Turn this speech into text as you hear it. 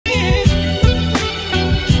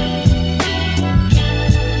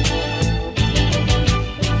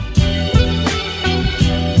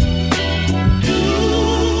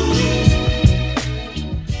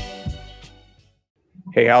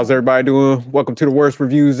how's everybody doing? Welcome to the worst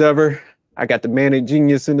reviews ever. I got the Manic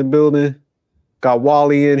Genius in the building. Got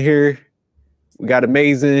Wally in here. We got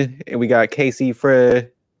Amazing, and we got Casey Fred.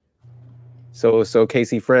 So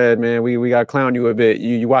Casey Fred, man, we got to clown you a bit.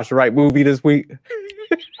 You watched the right movie this week?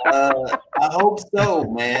 I hope so,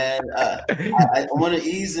 man. I want to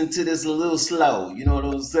ease into this a little slow. You know what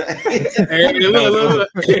I'm saying? Hey, look.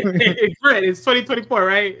 Hey, Fred, it's 2024,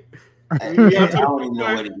 right? I don't even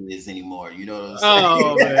know what it is anymore. You know what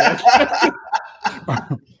I'm saying? Oh,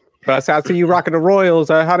 man. But I see you rocking the Royals.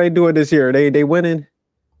 How they doing this year? They winning?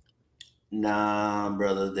 Nah,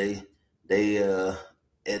 brother. They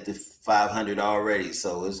at the 500 already,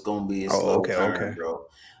 so it's gonna be a slow turn, bro.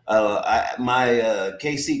 My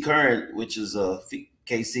KC Current, which is a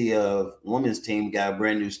KC women's team, got a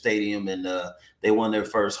brand new stadium, and they won their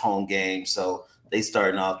first home game, so they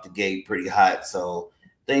starting off the gate pretty hot. So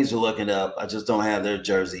things are looking up. I just don't have their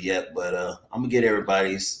jersey yet, but I'm gonna get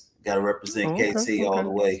everybody's. Got to represent KC all the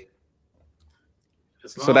way.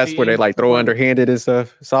 So that's where they like throw underhanded and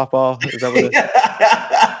stuff. Softball. Is that what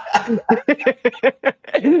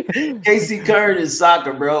KC Current is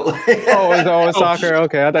soccer, bro. it's soccer.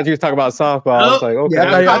 Okay, I thought you was talking about softball. I was like, okay.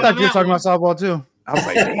 Yeah, I thought you were talking about softball too. I was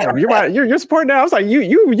like, damn, you're supporting that. I was like,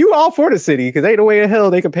 you all for the city, because ain't no way in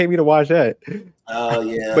hell they can pay me to watch that. Oh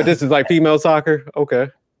yeah. But this is like female soccer. Okay.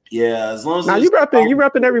 Yeah, as long as now you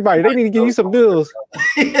repping everybody. They need to give you some deals.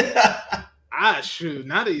 Shoot.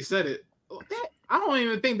 Now that you said it, I don't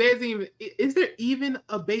even think there's even. Is there even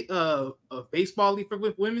a baseball league for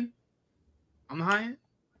women on the high end?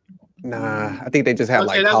 Nah, I think they just have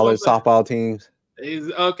like college softball teams.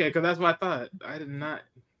 Okay, because that's what I thought. I did not.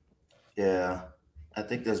 Yeah, I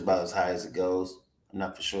think that's about as high as it goes. I'm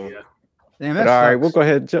not for sure. Yeah. Damn, all right, we'll go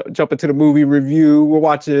ahead and jump into the movie review.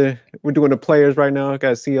 We're doing the players right now. I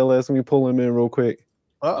got CLS. Let me pull him in real quick.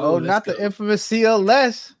 Not the infamous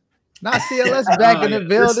CLS. Not CLS back in the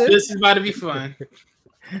building. This is about to be fun.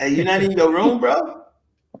 Hey, you not in your room, bro?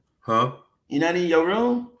 Huh? You not in your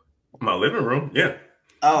room? My living room, yeah.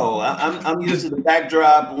 Oh, I'm used to the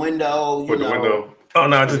backdrop window. The window. Oh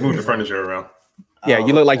no, I just moved the furniture around. Yeah,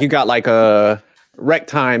 you look like you got like a rec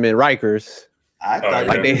time in Rikers. I thought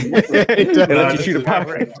like they let you shoot a pop.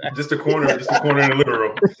 Just a corner in the living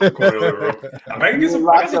room. I can get some.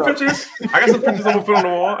 I got some pictures. I'm gonna put on the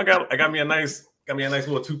wall. I got me a nice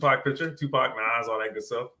little Tupac picture. Tupac, Nas, all that good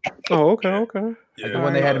stuff. Oh, okay. Yeah, like the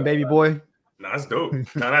one they had in Baby Boy. Nah, it's dope.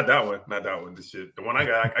 No, not that one. Not that one. This shit. The one I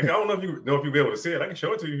got. I don't know if you'll be able to see it. I can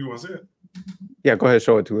show it to you if you want to see it. Yeah, go ahead,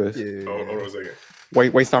 show it to us. Yeah. Hold on a second.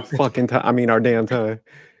 Waste our fucking time. I mean, our damn time.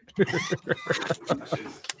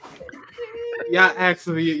 Yeah,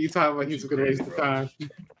 actually, you talking about he's gonna waste the time.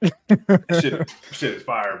 shit is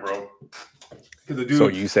fire, bro. The dude, so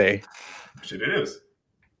you say? Shit, it is.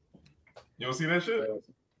 You don't see that shit?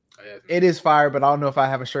 It is fire, but I don't know if I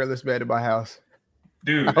have a shirtless bed in my house.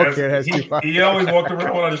 Dude, he always walked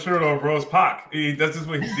around without a shirt on, bro. It's Pac. That's just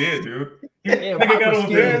what he did, dude. Nigga got on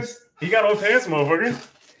pants. He got on pants, motherfucker.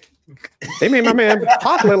 They made my man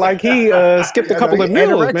Pac look like he skipped a couple of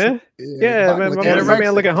meals, man. Yeah, man, my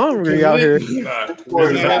man looking hungry out here. Here's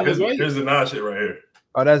the Nas shit right here.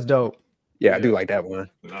 Oh, that's dope. Yeah, I do like that one.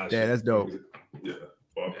 Yeah, that's dope. Yeah,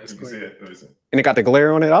 well, you can see it. And it got the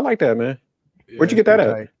glare on it. I like that, man. Where'd you get that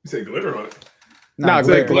at? You say glitter on it? No,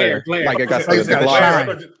 glare. Like it got the shine.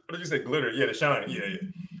 What did you say? Glitter? Yeah, the shine. Yeah.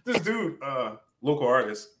 This dude, local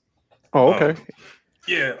artist. Oh, okay.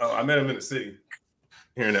 I met him in the city.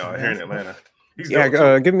 Here in Atlanta.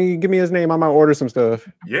 Give me his name. I might order some stuff.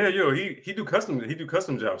 Yeah, he do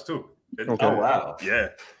custom jobs too. Okay. Oh wow. Yeah,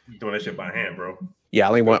 doing that shit by hand, bro. Yeah, I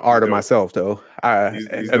only want art of myself though.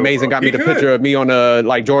 He's Amazing dope, got me the picture of me on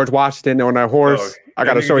like George Washington on that horse. I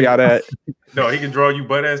gotta show y'all that. No, he can draw you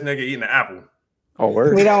butt ass nigga eating an apple. Oh,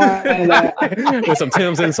 word. We don't want with some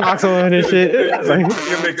Timbs and socks on and shit.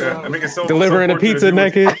 Delivering a pizza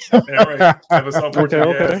naked. Yeah, right.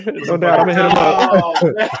 Okay. No doubt, I'm gonna hit him up.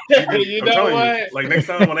 You know what? Like next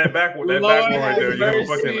time on that back one right there, you have a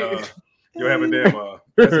fucking you'll have a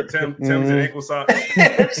damn Timbs and ankle socks. Put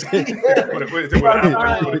an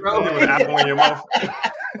apple in your mouth.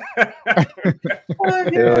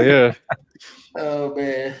 Hell yeah. Oh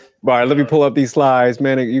man. All right, let me pull up these slides,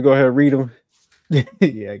 man. You go ahead and read them.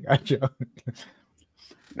 Yeah, gotcha. All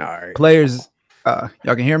right. Players, y'all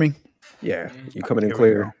can hear me? Yeah, you coming in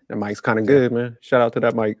clear. The mic's kind of good, man. Shout out to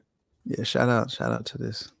that mic. Yeah, shout out to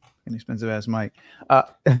this inexpensive ass mic.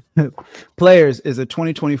 Players is a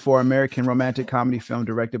 2024 American romantic comedy film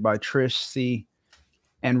directed by Trish C.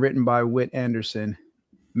 and written by Whit Anderson.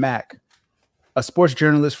 Mac, a sports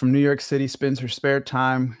journalist from New York City, spends her spare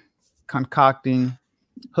time concocting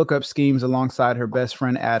hookup schemes alongside her best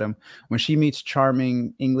friend Adam. When she meets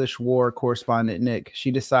charming English war correspondent Nick,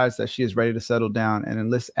 she decides that she is ready to settle down and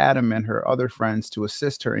enlists Adam and her other friends to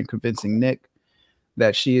assist her in convincing Nick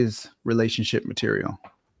that she is relationship material.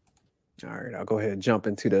 All right, I'll go ahead and jump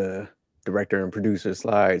into the director and producer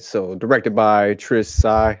slide. So directed by Trish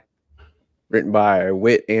Sy, written by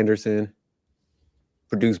Whit Anderson,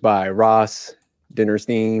 produced by Ross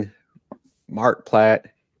Dinnerstein, Mark Platt,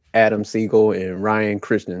 Adam Siegel, and Ryan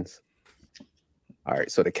Christians. All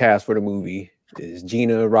right, so the cast for the movie is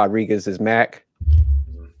Gina Rodriguez as Mac,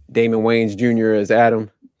 Damon Wayans Jr. as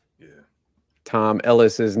Adam, Tom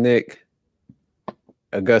Ellis as Nick,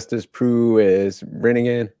 Augustus Prue as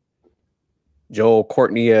Brennigan, Joel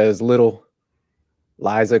Courtney as Little,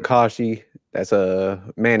 Liza Koshy, that's a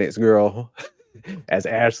Mannix girl, as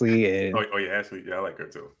Ashley. And oh yeah, Ashley. Yeah, I like her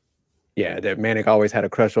too. Yeah, that Manic always had a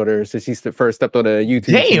crush on her since she first stepped on the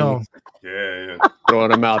YouTube. Damn. Yeah.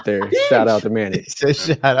 Throwing them out there. Shout out to Manic.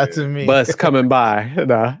 Shout out to me. Bus coming by.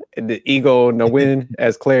 The Ego Nawin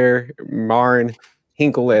as Claire, Marin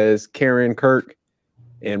Hinkle as Karen Kirk,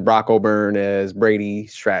 and Brock O'Byrne as Brady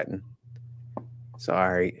Stratton. So,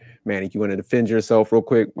 all right, Manic, you want to defend yourself real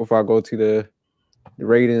quick before I go to the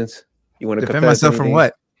ratings? You want to defend myself anything? From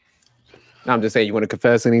what? No, I'm just saying, you want to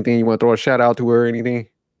confess anything? You want to throw a shout out to her or anything?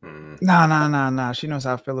 Nah. She knows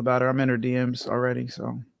how I feel about her. I'm in her DMs already,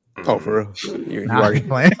 so. Oh, for real? You already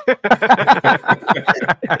playing.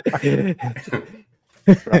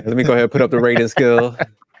 Right, let me go ahead and put up the rating scale.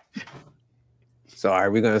 So, all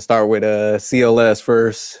right, we're going to start with CLS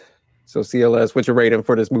first. So, CLS, what's your rating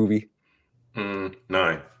for this movie? 9.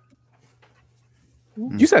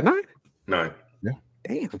 You said 9? 9. Yeah.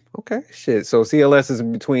 Damn. Okay. Shit. So, CLS is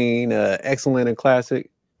between excellent and classic.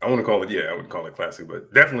 I want to call it, I would call it classic,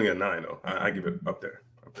 but definitely a 9 though. I give it up there.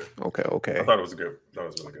 Okay. I thought it was good. That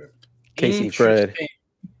was really good. Casey Fred.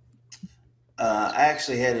 I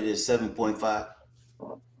actually had it at 7.5.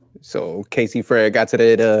 So Casey Fred got to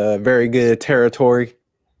that very good territory.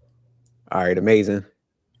 All right, amazing.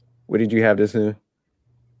 What did you have this in?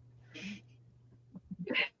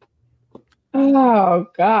 Oh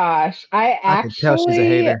gosh, I can tell she's a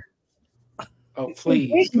hater. Oh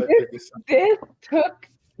please! This took,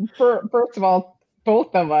 first of all,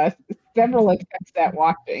 both of us several attempts at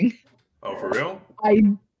watching. Oh, for real?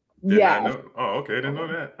 Yeah. Oh, okay. I didn't know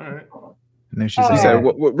that. All right. And then she said, you said,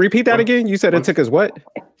 repeat that again. You said it took us what?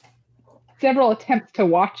 Several attempts to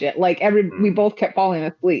watch it. Like we both kept falling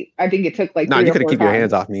asleep. I think it took like. No, you could keep your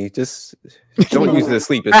hands off me. Just don't use the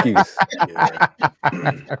sleep excuse.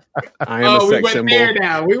 I am a sex symbol. There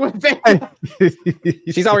now. We went there.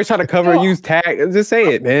 She's always trying to cover and use tag. Just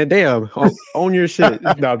say it, man. Damn. Own your shit.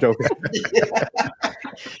 No, I'm joking.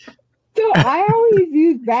 So I always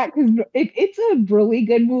use that because it's a really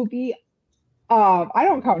good movie. I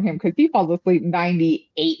don't count him because he falls asleep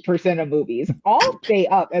 98% of movies. I'll stay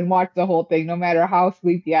up and watch the whole thing no matter how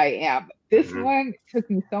sleepy I am. This one took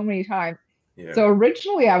me so many times. Yeah. So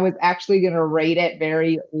originally I was actually going to rate it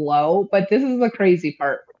very low, but this is the crazy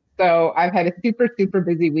part. So I've had a super, super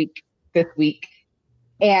busy week this week.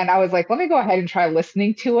 And I was like, let me go ahead and try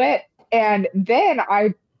listening to it. And then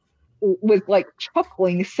I was like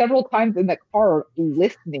chuckling several times in the car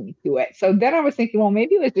listening to it. So then I was thinking, well,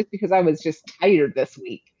 maybe it was just because I was just tired this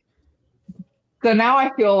week. So now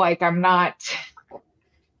I feel like I'm not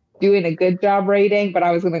doing a good job rating, but I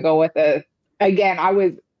was going to go with again, I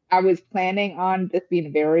was planning on this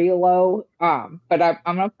being very low, but I'm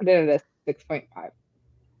going to put it at a 6.5.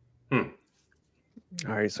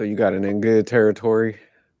 All right, so you got it in good territory.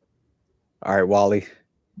 All right, Wally,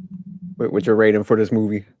 what's your rating for this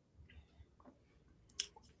movie?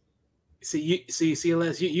 See,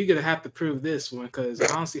 CLS, you're gonna have to prove this one because I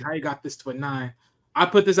don't see how you got this to a 9. I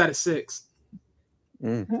put this at a 6.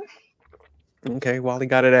 Okay, Wally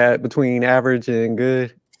got it at between average and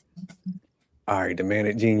good. All right, the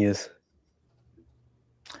Manic Genius.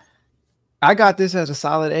 I got this as a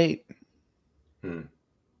solid 8.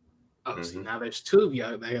 Oh, see, now there's 2 of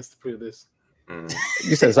y'all that has to prove this.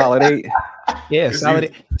 You said solid 8. Yeah, it's solid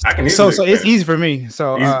 8. I can so it's easy for me.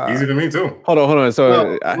 So easy to me too. Hold on.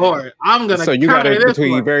 So Lord, I'm gonna. So you got it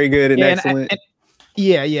between very good and excellent.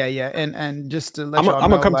 Yeah. And just to let y'all know,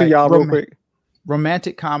 I'm gonna come to y'all real quick.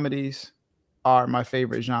 Romantic comedies are my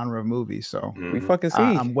favorite genre of movies. So we fucking see.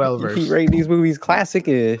 I'm well versed. You keep rating these movies classic.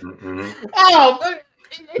 Oh,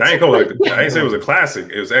 I ain't say it was a classic.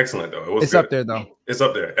 It was excellent though. It's up there though. It's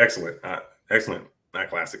up there. Excellent. Excellent. Not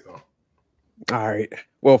classic though. All right.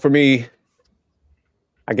 Well, for me,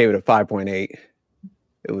 I gave it a 5.8.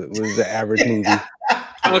 It was the average movie.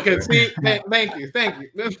 Okay. See, thank you.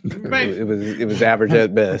 It was average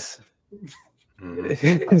at best.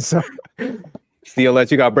 Mm-hmm. So, still let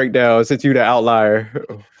you got breakdown since you the outlier.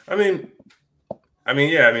 I mean,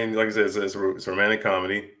 yeah. I mean, like I said, it's a romantic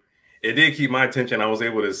comedy. It did keep my attention. I was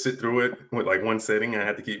able to sit through it with like one setting. I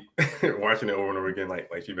had to keep watching it over and over again. Like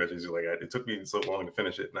you mentioned, like it took me so long to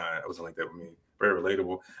finish it. Nah, it wasn't like that with me. Very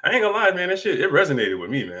relatable. I ain't gonna lie, man. That shit, it resonated with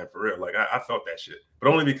me, man, for real. Like I felt that shit, but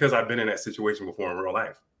only because I've been in that situation before in real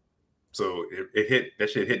life. So it hit, that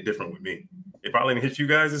shit hit different with me. It probably didn't hit you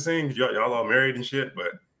guys the same because y'all all married and shit. But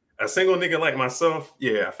a single nigga like myself,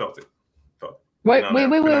 yeah, I felt it. Wait.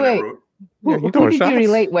 Who did you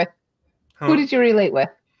relate with? Huh? Who did you relate with?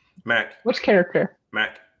 Mac. Which character?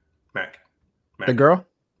 Mac. The girl?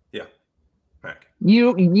 Yeah. Mac.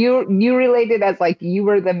 You related as like you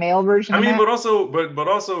were the male version. I mean, but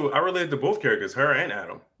also I related to both characters, her and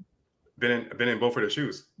Adam. Been in both of their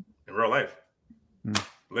shoes in real life.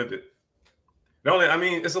 Lived it. The only, I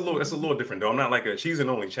mean, it's a little different though. I'm not like she's an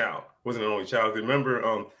only child. Wasn't an only child. Remember,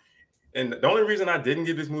 and the only reason I didn't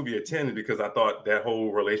give this movie a 10 is because I thought that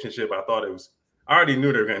whole relationship, I already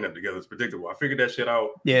knew they were gonna end up together. It's predictable. I figured that shit out.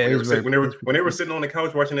 Yeah, when they were sitting on the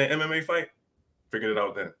couch watching that MMA fight, figured it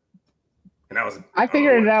out then. And I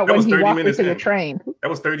figured it out when he walked into the train. That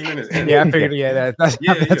was 30 minutes in. Yeah, I figured. Yeah, that's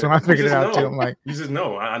when I figured it out too. I'm like, you just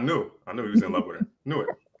know. I knew he was in love with her. Knew it.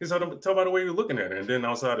 Just tell by the way you were looking at her. And then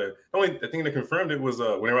outside the only thing that confirmed it was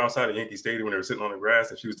when they were outside of Yankee Stadium when they were sitting on the grass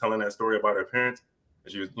and she was telling that story about her parents.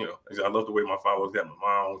 And she was, I love the way my father was at my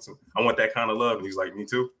mom. I want that kind of love. And he's like, me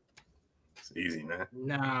too. It's easy, man.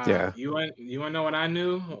 Nah, yeah. You want to know what I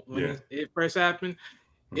knew when it first happened?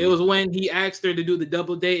 It was when he asked her to do the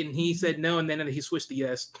double date and he said no, and then he switched to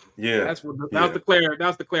yes. Yeah, that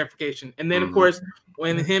was the clarification. And then of course,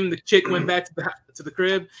 when the chick went back to the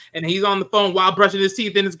crib and he's on the phone while brushing his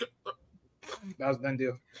teeth, then that was done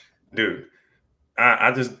deal. Dude,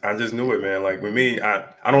 I just knew it, man. Like with me,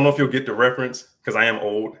 I don't know if you'll get the reference because I am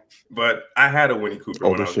old, but I had a Winnie Cooper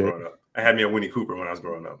when I was growing up. I had me a Winnie Cooper when I was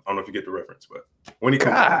growing up. I don't know if you get the reference, but Winnie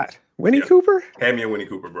Cooper. Winnie Cooper? Had me a Winnie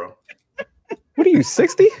Cooper, bro. What are you,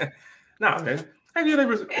 60? Nah, man.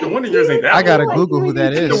 The Wonder Years ain't that. I gotta Google who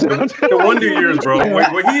that is. The Wonder Years, bro. When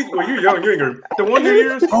you're young, you ain't gonna. The Wonder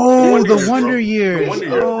Years. Oh, the Wonder Years. The Wonder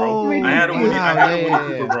Years, bro. I had a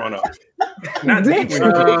Winnie Cooper growing up. Not Winnie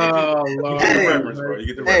Cooper. You get the reference, bro. You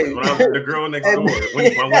get the reference. When I was the girl next door, my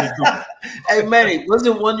Winnie Cooper. Hey, Manny,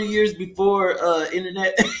 wasn't Wonder Years before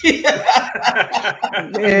internet?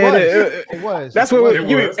 It was. That's what we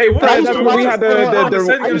had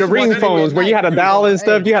the ring phones where you had a dial and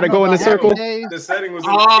stuff. You had to go in the circle. The setting was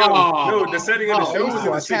the setting of the show was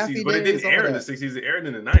in the 60s, but it didn't air in the 60s. It aired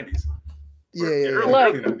in the 90s.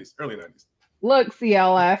 Early 90s. Look,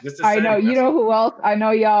 CLF. I know. You know who else? I know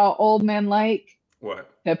y'all old men like. What?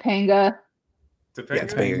 Topanga.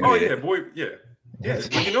 Topanga. Oh yeah, boy. Yeah. Yes,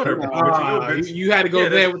 but you know that. You had to go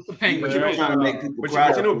there with Topanga.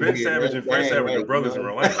 But you know, Ben Savage and Fred Savage are brothers in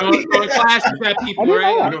real life. Clash with that people,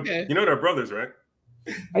 right? You know they're brothers, right?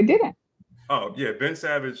 I didn't. Oh yeah, Ben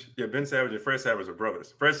Savage and Fred Savage are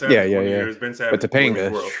brothers. Fred Savage, years, Ben Savage. But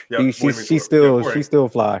Topanga, she's still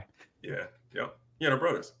fly. Yeah, they're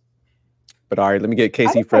brothers. But all right, let me get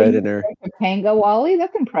Casey Fred in there. Topanga Wally,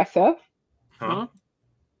 that's impressive. Huh?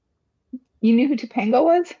 You knew who Topanga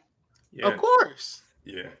was? Yeah. Of course.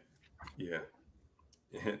 Yeah.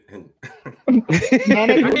 I ain't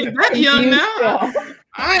that young now.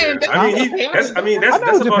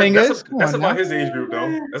 That's about his age group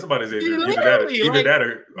though. That's about his age group. Either that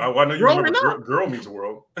or I know you remember Girl Meets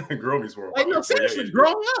World. Girl Meets World. Like, no, seriously,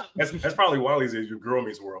 growing up. That's probably Wally's age group. Girl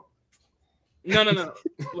Meets World. No.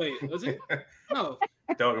 Wait, was it? No.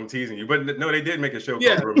 Dog, I'm teasing you, but no, they did make a show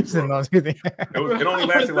called Girl Meets World. It only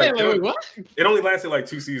lasted like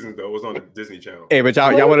 2 seasons though. It was on the Disney Channel. Hey, but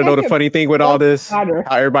y'all want to know the funny thing with all this? How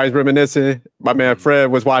everybody's reminiscing. My man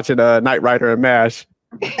Fred was watching Knight Rider and MASH.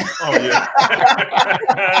 Oh yeah.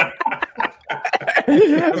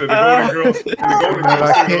 The Golden Girls.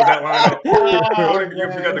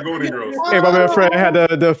 You forgot the Golden Girls. Hey, my man Fred had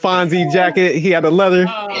the Fonzie jacket. He had the leather.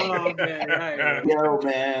 Oh man, yo,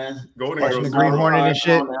 man. Golden watching Girls. The Green Hornet and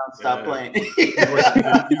shit. Stop playing.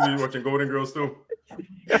 You watching Golden Girls too?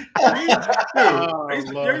 I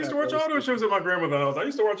used to watch all those shows at my grandmother's house. I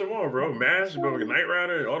used to watch them all, bro. MASH, Knight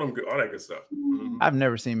Rider, all that good stuff. I've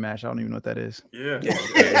never seen MASH. I don't even know what that is. Yeah.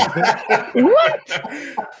 What?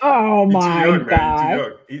 Oh my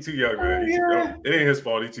god! He's too young, man. It ain't his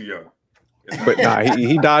fault. He's too young. But nah,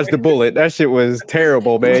 he dodged the bullet. That shit was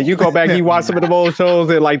terrible, man. You go back, you watch some of the old shows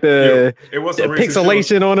and like the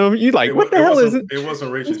pixelation on them. You like, what the hell is it? It was some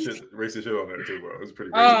racist shit on there too, bro. It was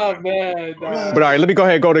pretty crazy. Oh man. But all right, let me go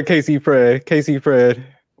ahead and go to Casey Fred. Casey Fred,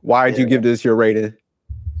 why did you give this your rating?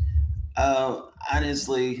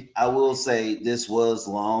 honestly, I will say this was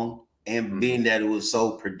long, and being that it was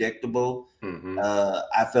so predictable,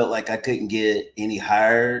 I felt like I couldn't get any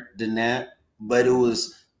higher than that. But it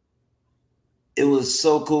was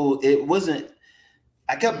so cool. It wasn't.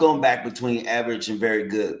 I kept going back between average and very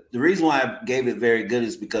good. The reason why I gave it very good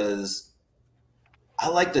is because I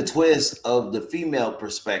like the twist of the female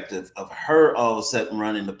perspective of her all of a sudden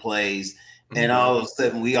running the plays, and all of a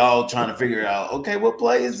sudden we all trying to figure out, okay, what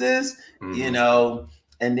play is this? You know,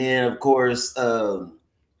 and then of course,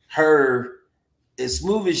 her, as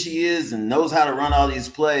smooth as she is and knows how to run all these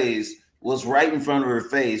plays, was right in front of her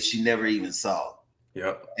face. She never even saw.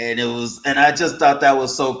 Yep. And I just thought that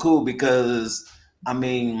was so cool because, I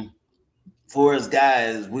mean, for us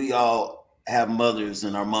guys, we all have mothers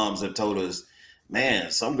and our moms have told us,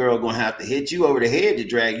 man, some girl gonna have to hit you over the head to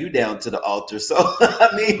drag you down to the altar. So, I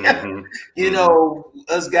mean, you know,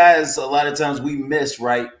 us guys, a lot of times we miss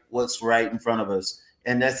what's right in front of us.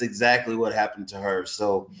 And that's exactly what happened to her.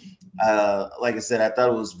 So, like I said, I thought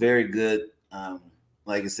it was very good.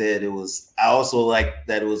 Like I said, I also like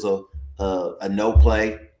that it was a no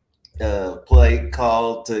play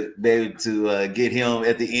call to be able to get him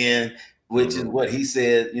at the end, which is what he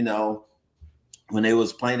said, you know, when they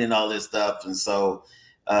was planning all this stuff. And so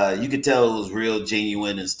you could tell it was real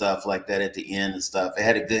genuine and stuff like that at the end and stuff. It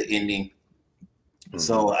had a good ending.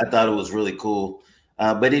 So I thought it was really cool.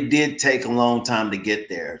 But it did take a long time to get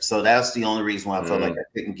there. So that's the only reason why I felt like I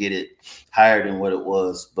couldn't get it higher than what it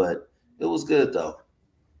was. But it was good, though.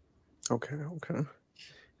 Okay.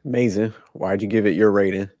 Amazing. Why'd you give it your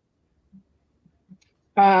rating?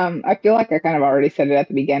 I feel like I kind of already said it at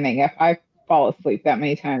the beginning. If I fall asleep that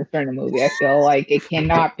many times during a movie, I feel like it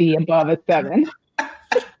cannot be above a 7.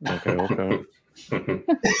 Okay.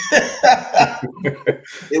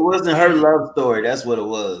 It wasn't her love story. That's what it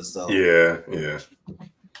was. So yeah.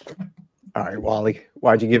 All right, Wally.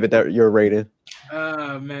 Why'd you give it your rating?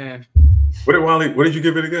 Man. What did you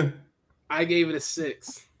give it again? I gave it a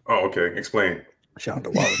 6. Oh, okay. Explain. Shout out to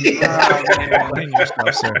Wally. Explain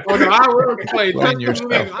yourself, sir. Oh no, I will explain. Explain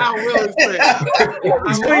yourself. I will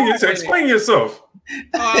explain. Explain yourself.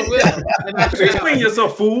 Oh, I will. Explain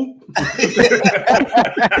yourself, fool. That's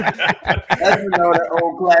that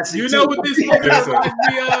old classic. You know what this movie reminds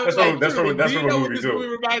me of? That's from a movie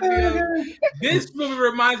too. Reminds me of? This movie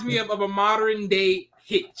reminds me of a modern day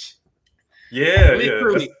Hitch. Yeah,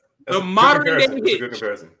 literally. That's a modern day Hitch. Hitch. Good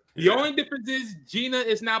comparison. The only difference is Gina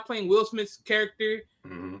is now playing Will Smith's character,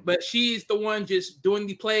 but she's the one just doing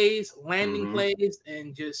the plays, landing plays,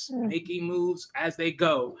 and just making moves as they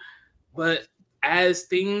go. But as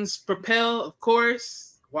things propel, of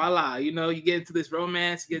course, voila, you know, you get into this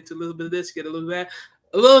romance, you get to a little bit of this, you get a little bit of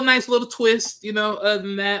that, a little nice little twist, you know, other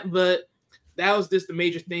than that. But that was just the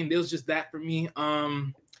major thing. It was just that for me.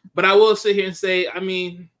 But I will sit here and say, I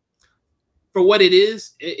mean, for what it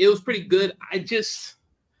is, it was pretty good.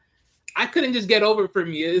 I couldn't just get over it for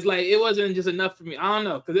me. It's like it wasn't just enough for me. I don't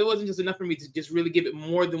know, because it wasn't just enough for me to just really give it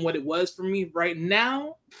more than what it was for me right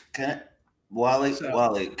now. Wally,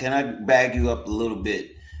 can I bag you up a little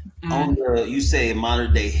bit? On you say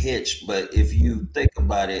modern day Hitch, but if you think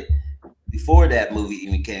about it, before that movie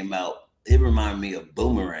even came out, it reminded me of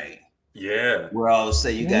Boomerang. Yeah. Where I would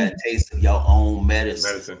say you got a taste of your own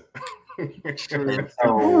medicine.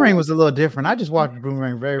 Boomerang was a little different. I just watched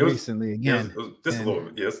Boomerang very recently again. Just a little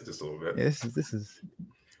bit. Yes, just a little bit. Yeah, this is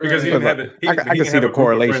because he didn't have it. I can see the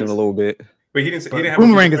correlation a little bit. But he didn't have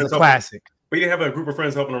Boomerang is a classic. But he didn't have a group of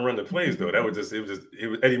friends helping him run the plays though. It was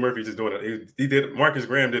Eddie Murphy just doing it. He did. Marcus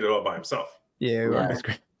Graham did it all by himself. Yeah, Marcus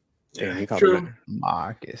Graham. Yeah, True.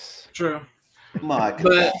 Marcus. True.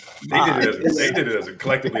 Marcus. But they did it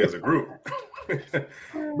collectively as a group.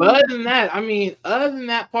 But other than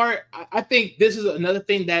that part, I think this is another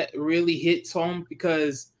thing that really hits home,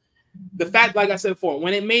 because the fact, like I said before,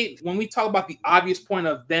 when we talk about the obvious point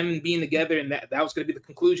of them being together and that was going to be the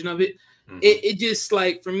conclusion of it, it just,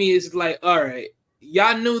 like, for me, it's like, all right,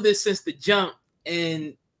 y'all knew this since the jump,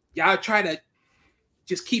 and y'all try to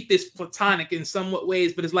just keep this platonic in somewhat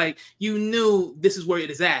ways, but it's like, you knew this is where it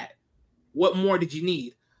is at. What more did you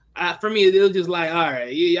need? For me, it was just like, all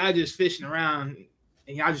right, y'all just fishing around,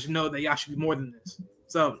 and y'all just know that y'all should be more than this.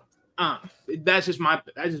 So, that's just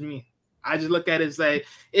me. I just look at it and say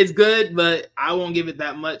it's good, but I won't give it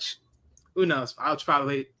that much. Who knows? I'll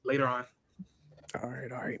try later on. All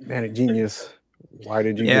right, man, genius. Why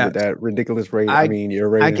did you give it that ridiculous rating? Your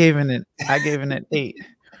rating. I gave it an 8.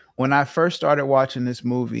 When I first started watching this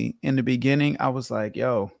movie, in the beginning, I was like,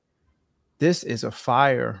 yo, this is a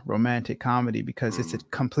fire romantic comedy, because it's a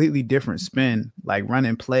completely different spin, like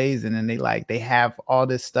running plays, and then they have all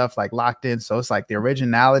this stuff like locked in. So it's like the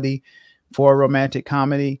originality for a romantic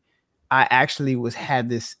comedy, I actually had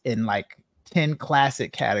this in like 10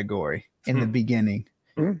 classic category in the beginning.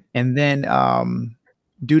 And then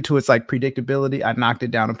due to its like predictability, I knocked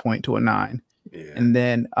it down a point to a 9. Yeah. And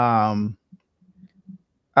then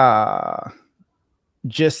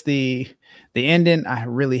just the ending, I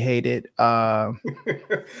really hated. And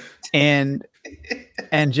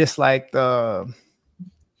just like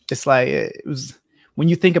it's like it was, when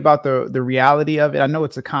you think about the reality of it, I know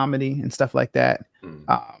it's a comedy and stuff like that.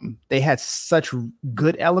 They had such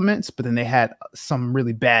good elements, but then they had some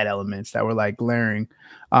really bad elements that were like glaring.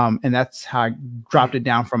 And that's how I dropped it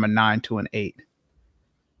down from a 9 to an 8.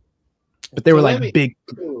 But they were like big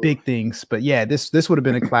things. But yeah, this would have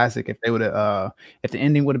been a classic if they would have if the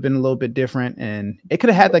ending would have been a little bit different, and it could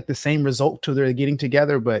have had like the same result to their getting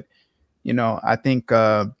together. But you know, I think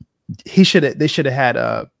they should have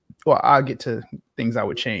had well, I'll get to things I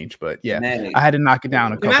would change, but yeah, Manic. I had to knock it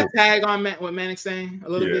down a couple. Can I tag on what Manic's saying a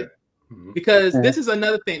little bit? Because this is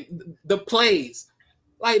another thing. The plays,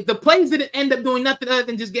 like the plays didn't end up doing nothing other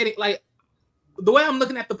than just getting like the way I'm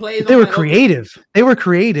looking at the plays. They were creative. They were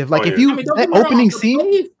creative. Like if you that opening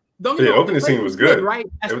scene. The opening scene was good, right?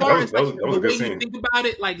 As far as like the way you think about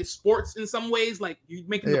it, like it's sports in some ways, like you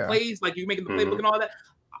making the plays, like you making the playbook and all that.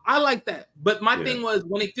 I like that, but my thing was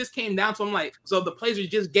when it just came down to, I'm like, so the plays are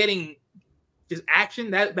just getting just action.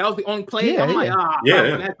 That was the only play. I'm like, I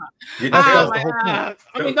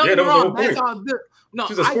mean, don't get me wrong, that's all good. No,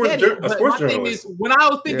 I get it. But my thing is, when I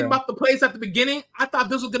was thinking about the plays at the beginning, I thought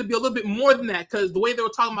this was going to be a little bit more than that because the way they were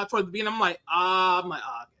talking about towards the beginning, I'm like, all right.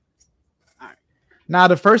 Now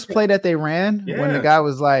the first play that they ran when the guy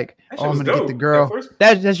was like, "Oh, I'm gonna get the girl,"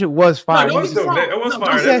 that shit was fire. No, that was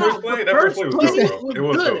fire. That first play was good. It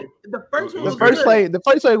was dope. The first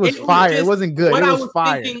play was fire. It wasn't good. It was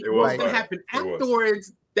fire. It was gonna happen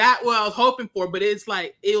afterwards. That what I was hoping for, but it's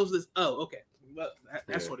like it was just okay. Well,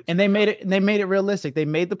 that's what. And they made it realistic. They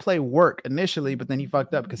made the play work initially, but then he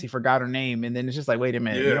fucked up because he forgot her name, and then it's just like, wait a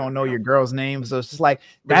minute, you don't know your girl's name, so it's just like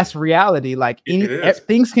that's reality. Like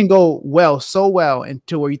things can go so well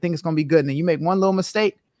until where you think it's gonna be good, and then you make one little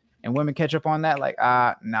mistake, and women catch up on that. Like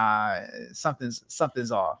nah, something's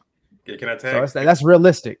off. Yeah, can I tag? So that's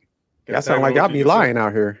realistic. That sounds like y'all be lying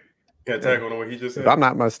out here. Can I tag on what he just said? If I'm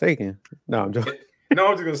not mistaken. No, I'm joking. No,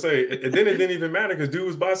 I was just gonna say, and then it didn't even matter because dude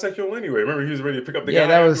was bisexual anyway. Remember, he was ready to pick up the guy.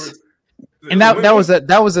 That was, and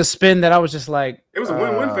that was a spin that I was just like, it was a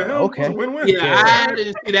win-win for him. Okay, it was a win-win. Yeah, I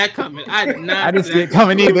didn't see that coming. I didn't see it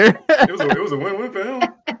coming either. it was a win-win for him.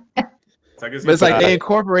 So but it's like they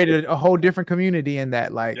incorporated a whole different community in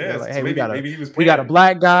that. Like, like hey, we got a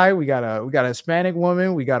black guy, we got a Hispanic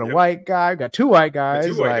woman, we got a white guy, we got 2 white guys.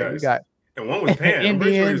 We got and one was pan. I'm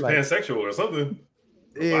pretty sure he was pansexual or something.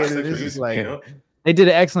 Yeah, this is like. They did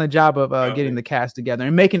an excellent job of getting the cast together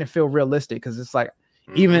and making it feel realistic because it's like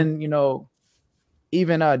even Damon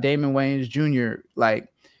Wayans Jr. like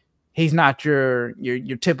he's not your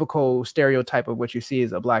typical stereotype of what you see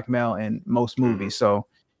as a black male in most movies. So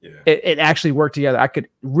it actually worked together. I could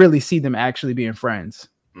really see them actually being friends.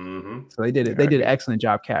 So they did it. They did an excellent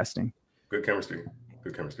job casting. Good chemistry.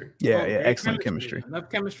 Yeah, excellent chemistry.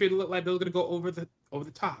 Enough chemistry to look like they were gonna go over the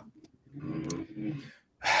top.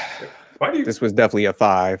 This was definitely a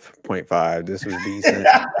 5.5. This was decent.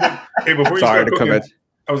 Hey, before you start cooking,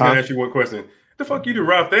 I was gonna ask you one question. The fuck you do,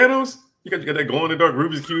 Ralph Thanos? You got that glow in the dark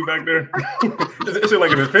Rubik's Cube back there? It's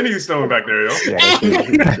like an Infinity Stone back there, yo. Yeah,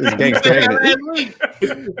 it's gangster, ain't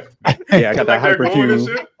it? Yeah, I got that hyper cube.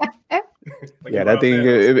 Yeah, that thing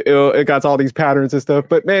it got all these patterns and stuff.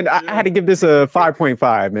 But man, I had to give this a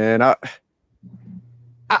 5.5. Man,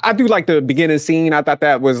 I do like the beginning scene. I thought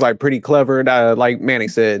that was like pretty clever. Like Manny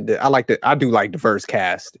said, I do like diverse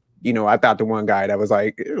cast. You know, I thought the one guy that was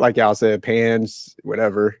like y'all said, Pans,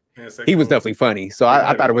 whatever. He was definitely funny. So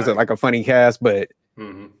I thought it was like a funny cast. But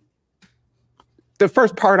the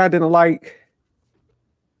first part I didn't like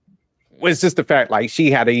was just the fact like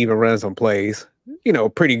she had to even run some plays. You know,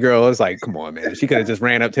 pretty girl. It's like, come on, man. She could have just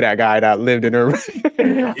ran up to that guy that lived in her,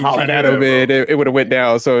 hollered at him, and it would have went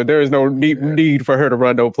down. So there is no need for her to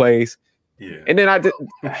run no plays. Yeah. And then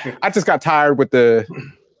I just got tired with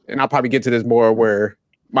and I'll probably get to this more where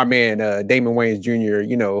my man Damon Wayans Jr.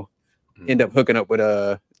 You know, end up hooking up with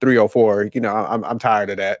 304. You know, I'm tired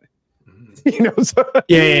of that. You know, so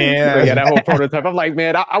yeah, that whole prototype. I'm like,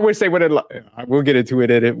 man, I wish they would have. We'll get into it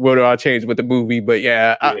and what I'll change with the movie, but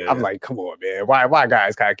I'm like, come on, man, why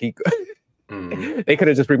guys kind of keep? They could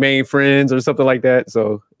have just remained friends or something like that.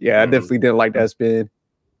 So I definitely didn't like that spin.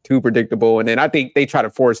 Too predictable, and then I think they try to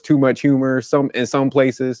force too much humor in some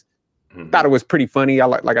places. Thought it was pretty funny. I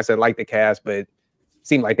like I said, like the cast, but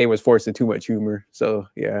seemed like they was forcing too much humor. So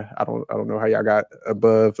yeah, I don't know how y'all got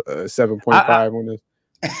above 7.5 on this.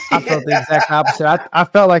 I felt the exact opposite. I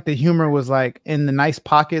felt like the humor was like in the nice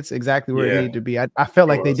pockets, exactly where it needed to be. I felt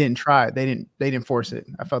like they didn't try. They didn't force it.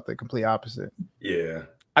 I felt the complete opposite. Yeah.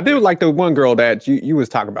 I did like the one girl that you was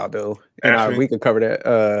talking about though. And we could cover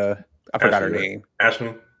that. I forgot her name.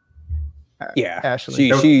 Ashley. Yeah,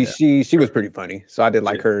 Ashley. She was pretty funny. So I did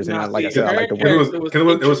like hers, and like I said, I like the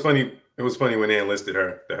it was funny. It was funny when they enlisted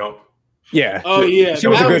her to help. Yeah. Oh yeah, she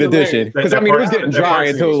was a good addition. Because I mean, it was getting dry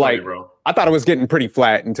until like I thought it was getting pretty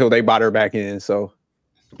flat until they brought her back in. So,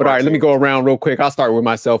 but all right, let me go around real quick. I'll start with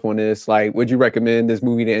myself on this. Like, would you recommend this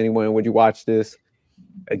movie to anyone? Would you watch this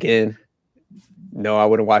again? No, I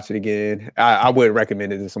wouldn't watch it again. I would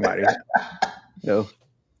recommend it to somebody. No.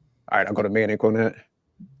 All right, I'll go to Manic on that.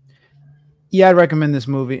 Yeah, I'd recommend this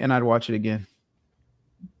movie and I'd watch it again.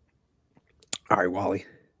 All right, Wally.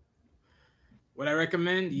 Would I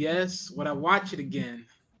recommend? Yes. Would I watch it again?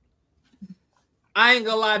 I ain't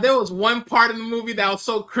gonna lie. There was one part of the movie that was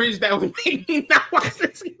so cringe that would make me not watch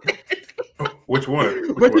this again. Which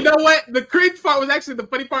one? But you know what? The cringe part was actually the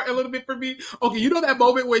funny part a little bit for me. Okay, you know that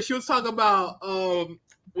moment where she was talking about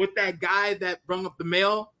with that guy that brung up the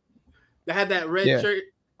mail that had that red shirt?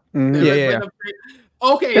 Yeah.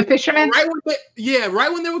 Okay, the fisherman. Right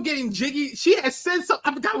when they were getting jiggy, she had said something.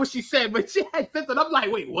 I forgot what she said, but she had said something. I'm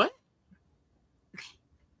like, wait, what?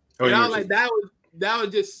 And I was like, that was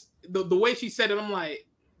just the way she said it. I'm like,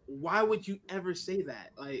 why would you ever say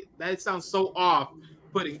that? Like, that sounds so off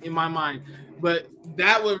putting in my mind. But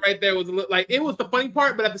that one right there was a little, like, it was the funny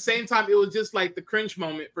part, but at the same time, it was just like the cringe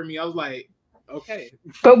moment for me. I was like, okay.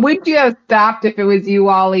 But would you have stopped if it was you,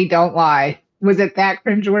 Wally? Don't lie. Was it that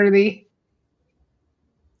cringeworthy?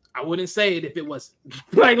 I wouldn't say it if it wasn't.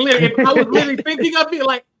 Like, literally, if I was literally thinking of it,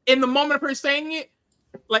 like, in the moment of her saying it,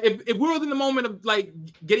 like, if we were in the moment of, like,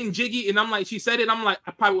 getting jiggy, and I'm like, she said it, I'm like,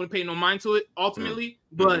 I probably wouldn't pay no mind to it, ultimately.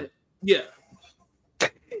 But, yeah.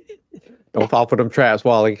 Don't fall for them traps,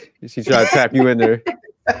 Wally. She tried to trap you in there.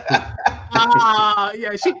 Yeah,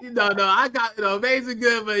 I got it amazing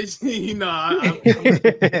good, but she,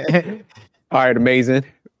 All right, amazing.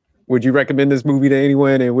 Would you recommend this movie to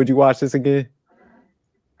anyone, and would you watch this again?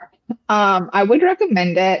 I would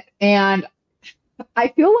recommend it, and I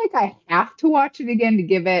feel like I have to watch it again to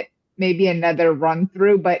give it maybe another run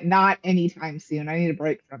through, but not anytime soon. I need a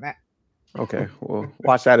break from it. Okay, well,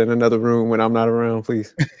 watch that in another room when I'm not around,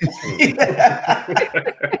 please.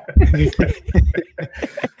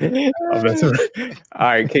 All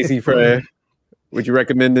right, Casey Fred, would you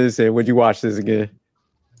recommend this, and would you watch this again?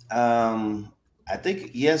 I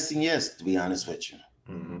think yes and yes, to be honest with you.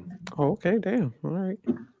 Mm-hmm. Oh, okay, damn. All right.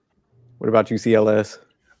 What about you, CLS?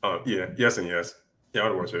 Yeah, yes and yes. Yeah,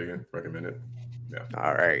 I'd watch it again. Recommend it. Yeah.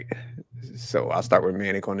 All right. So I'll start with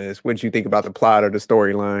Manic on this. What did you think about the plot or the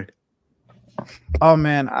storyline? Oh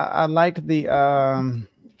man, I liked the I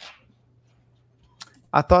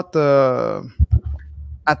thought the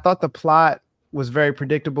plot was very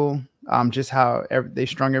predictable. Just how they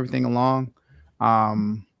strung everything along.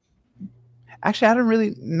 Actually, I didn't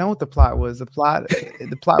really know what the plot was. The plot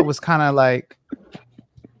was kind of like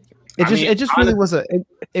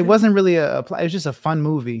it wasn't really a plot. It was just a fun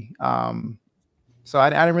movie. So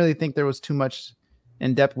I didn't really think there was too much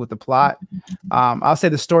in depth with the plot. I'll say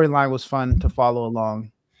the storyline was fun to follow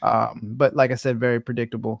along. But like I said, very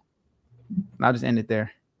predictable. And I'll just end it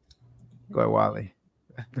there. Go ahead, Wally.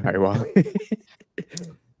 All right, Wally.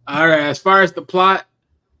 All right. As far as the plot,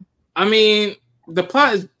 I mean, the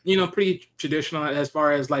plot is, pretty traditional as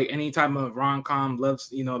far as like any type of rom-com love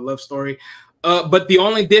story. But the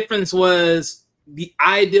only difference was the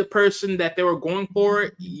ideal person that they were going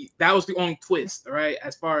for. That was the only twist, right?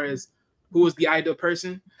 As far as who was the ideal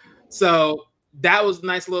person. So that was a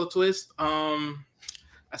nice little twist.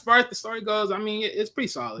 As far as the story goes, I mean, it's pretty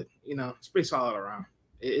solid. It's pretty solid around.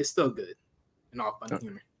 It's still good and all fun and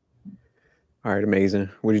humor. All right, amazing.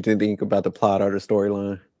 What did you think about the plot or the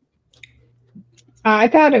storyline? I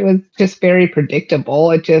thought it was just very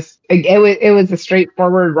predictable. It was a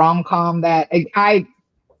straightforward rom-com that I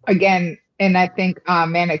think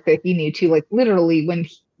Manic said he knew too. Like literally when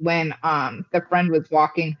the friend was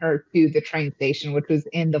walking her to the train station, which was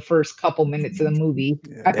in the first couple minutes of the movie,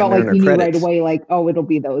 I felt like he knew right away, like, oh, it'll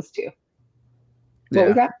be those two. What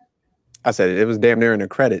was that? I said it was damn near in the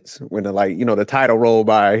credits when the title rolled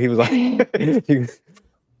by. He was like,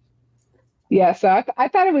 yeah. So I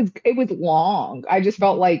thought it was long. I just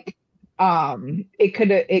felt like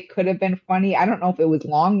it could have been funny. I don't know if it was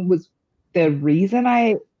long was the reason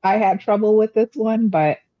I had trouble with this one,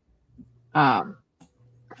 but I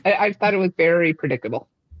thought it was very predictable.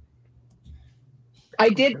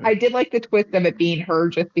 I did like the twist of it being her,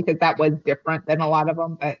 just because that was different than a lot of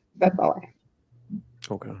them. But that's all I have.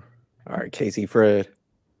 Okay. All right, Casey, Fred.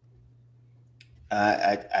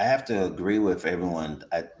 I have to agree with everyone.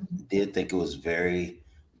 I did think it was very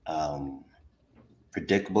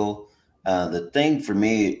predictable. The thing for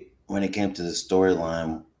me when it came to the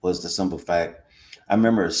storyline was the simple fact. I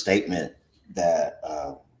remember a statement that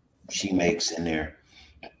she makes in there,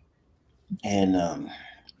 and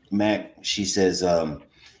Mac, she says,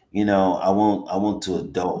 you know, I want to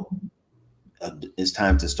adult. It's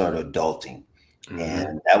time to start adulting.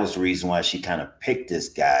 And that was the reason why she kind of picked this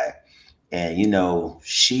guy. And, you know,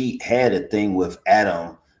 she had a thing with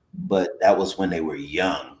Adam, but that was when they were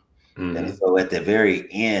young. And so at the very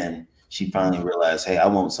end, she finally realized, hey, I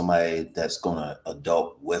want somebody that's going to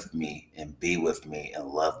adult with me and be with me and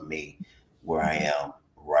love me where I am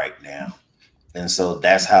right now. And so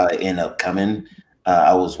that's how it ended up coming.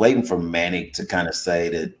 I was waiting for Manic to kind of say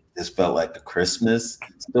that this felt like a Christmas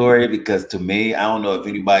story, because to me, I don't know if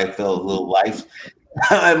anybody felt a little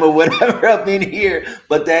lifetime or whatever up in here,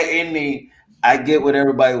 but that ending, I get what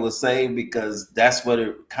everybody was saying, because that's what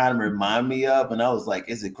it kind of reminded me of. And I was like,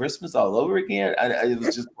 is it Christmas all over again? It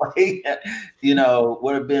was just like, you know,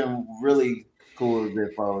 would have been really cool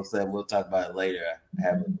if I was said, we'll talk about it later. I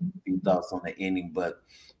have a few thoughts on the ending, but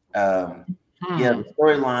yeah, the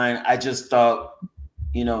storyline, I just thought,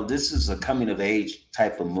 you know, this is a coming of age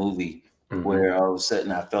type of movie where all of a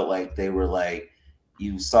sudden I felt like they were like,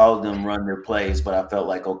 you saw them run their plays, but I felt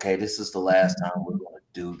like, okay, this is the last time we're going to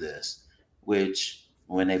do this. Which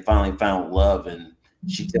when they finally found love and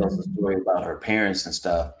she tells the story about her parents and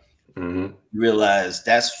stuff, realize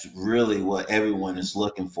that's really what everyone is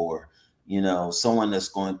looking for. You know, someone that's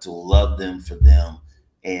going to love them for them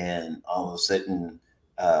and all of a sudden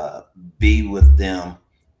be with them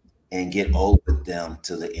and get old with them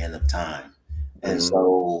to the end of time. And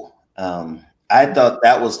so I thought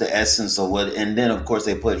that was the essence of what, and then of course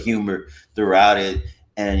they put humor throughout it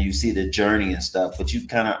and you see the journey and stuff, but you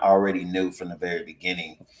kind of already knew from the very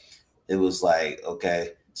beginning. It was like, okay,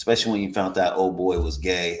 especially when you found out old boy was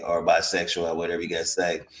gay or bisexual or whatever you guys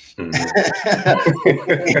say.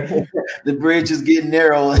 The bridge is getting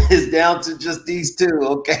narrow. It's down to just these two.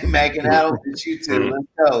 Okay, Mac and Adam, it's you two. Let's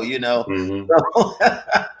go, you know.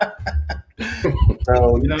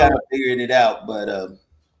 So you kind of figured it out, but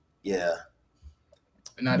yeah.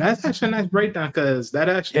 Now that's actually a nice breakdown, because that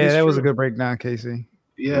actually that was a good breakdown, Casey.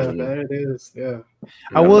 Yeah, there it is. Yeah.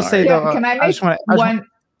 I will say though, can I make I just want one?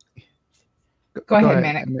 Go ahead,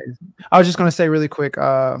 Manic. I was just gonna say really quick,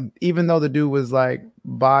 even though the dude was like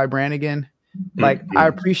by Brannigan, like I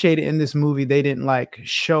appreciate it in this movie they didn't like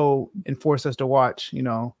show and force us to watch, you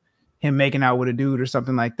know, him making out with a dude or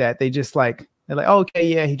something like that. They just like, they're like, oh, okay,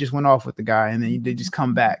 yeah, he just went off with the guy, and then they just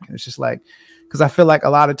come back. It's just like, because I feel like a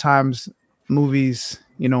lot of times movies,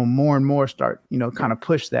 you know, more and more start, you know, kind of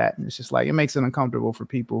push that, and it's just like it makes it uncomfortable for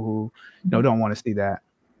people who, you know, don't want to see that.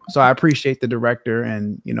 So I appreciate the director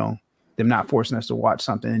and, you know, them not forcing us to watch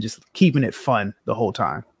something and just keeping it fun the whole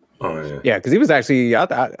time. Oh yeah, because he was actually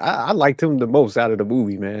I liked him the most out of the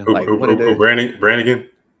movie, man. Brannigan.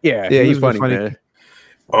 Yeah, he was funny, man.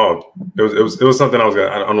 Oh, it was something I was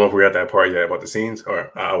gonna. I don't know if we got that part yet about the scenes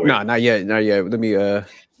or no, not yet. Let me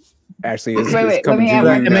actually wait, let me have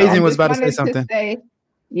Amazing was about to say something.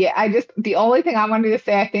 The only thing I wanted to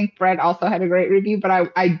say, I think Fred also had a great review,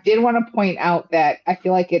 but I did want to point out that I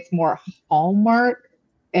feel like it's more Hallmark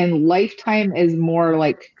and Lifetime is more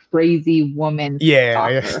like crazy woman.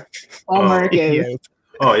 Hallmark is.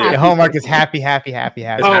 Oh yeah, Hallmark is happy.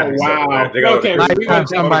 Oh wow! Okay,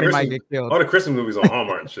 somebody might get killed. All the Christmas movies on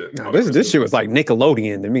Hallmark and shit. No, this shit was like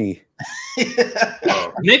Nickelodeon to me.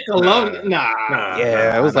 Nickelodeon, nah.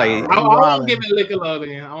 Yeah, it was like I won't give it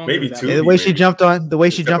Nickelodeon. Maybe two. The way she jumped on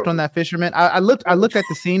that fisherman. I looked at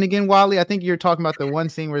the scene again, Wally. I think you're talking about the one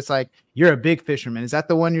scene where it's like, you're a big fisherman. Is that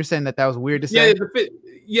the one you're saying that was weird to say?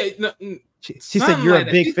 No, she said you're a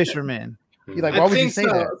big fisherman. You're like, why would you say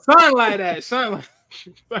that? Something like that.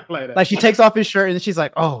 Like she takes off his shirt and then she's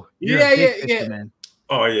like, "Oh, you're a big fisherman."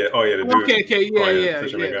 Oh yeah. The dude. Okay, yeah.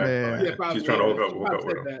 She's trying to hook up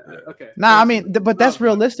with him. Okay. Nah, I mean, but that's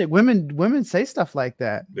realistic. Women say stuff like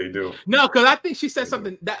that. They do. No, because I think she said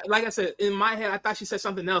something that, like I said, in my head, I thought she said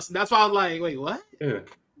something else. That's why I was like, wait, what? Yeah.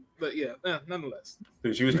 But yeah, nonetheless.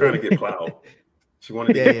 Dude, she was trying to get plowed. She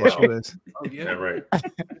wanted to get plowed. She was. Oh yeah. Yeah, right.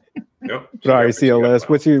 Yep. Sorry, CLS.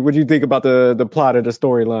 What you think about the plot of the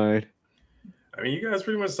storyline? I mean, you guys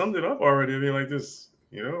pretty much summed it up already. I mean, like this,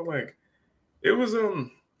 you know, like it was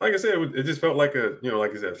like I said, it just felt like a, you know,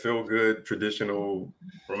 like I said, feel good traditional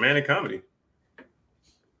romantic comedy.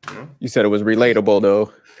 You said it was relatable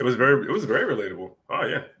though. It was very relatable. Oh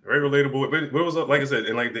yeah, very relatable. But it was, like I said,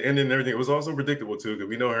 and like the ending and everything, it was also predictable too, because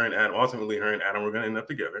we know her and Adam, ultimately her and Adam were gonna end up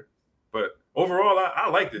together. But overall, I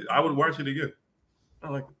liked it. I would watch it again. I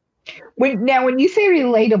liked it. When you say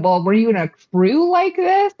relatable, were you in a crew like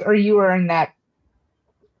this, or you were in that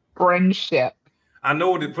friendship? I know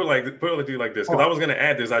what to put it like this, because I was gonna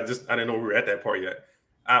add this. I didn't know we were at that part yet.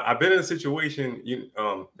 I've been in a situation.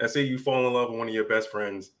 Let's say you fall in love with one of your best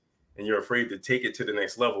friends, and you're afraid to take it to the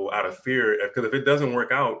next level out of fear, because if it doesn't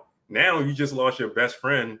work out, now you just lost your best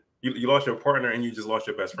friend. You lost your partner, and you just lost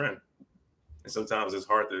your best friend. And sometimes it's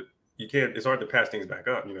hard to pass things back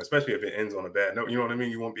up, especially if it ends on a bad note. You know what I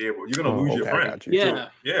mean? You won't be able. You're gonna lose your friend. Yeah,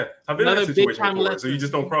 yeah. I've been in that situation before, so you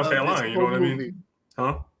just don't cross that line. You know what I mean?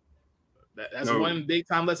 Huh? That's one big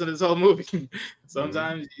time lesson of this whole movie.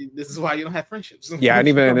 Sometimes this is why you don't have friendships. Yeah, I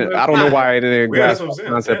don't know why I didn't grasp the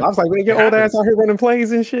concept. I was like, man, your old ass out here running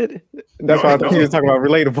plays and shit. That's why I thought you was talking about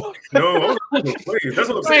relatable. No, that's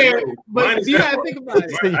what I'm saying. But you gotta think about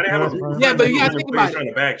it. But you gotta think about it. Trying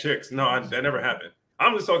to bag chicks. No, that never happened.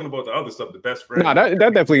 I'm just talking about the other stuff, the best friend. No, that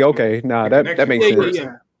definitely okay. No, that makes sense.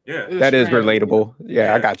 Yeah. That is relatable.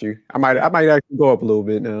 Yeah, I got you. I might actually go up a little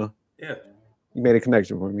bit now. Yeah. You made a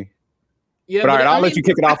connection for me. Yeah, but all right, I'll let you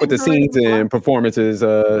kick it off with the scenes and performances,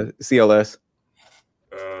 CLS.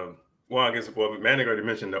 Well, I guess Manning already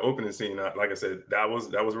mentioned the opening scene. Like I said, that was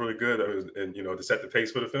really good. And to set the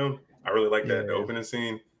pace for the film, I really like that. The opening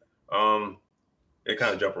scene, it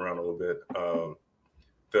kind of jumped around a little bit.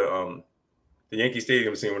 The Yankee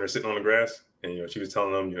Stadium scene when they're sitting on the grass, and she was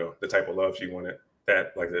telling them, the type of love she wanted.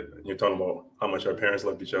 That like that you're talking about how much her parents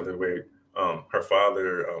loved each other. The way her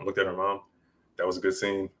father looked at her mom. That was a good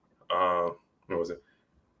scene. What was it?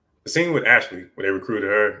 The scene with Ashley when they recruited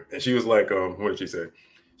her, and she was like, what did she say?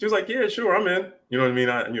 She was like, yeah, sure, I'm in. You know what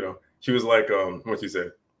I mean? She was like, what did she say?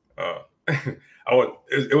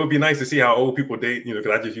 It would be nice to see how old people date, because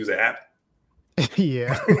I just use an app.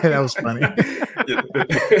 Yeah, that was funny.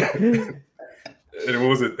 And what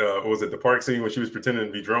was it? The park scene when she was pretending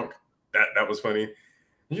to be drunk? That was funny. And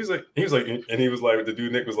he was like, the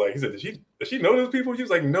dude Nick was like, he said, does she know those people? She was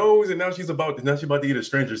like, no. And now she's about to eat a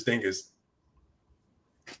stranger's dingus.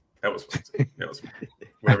 That was funny.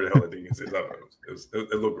 Whatever the hell a dingus is. I don't know. It was a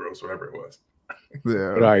little gross, whatever it was.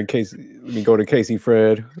 Yeah. All right, Casey. Let me go to Casey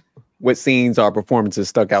Fred. What scenes or performances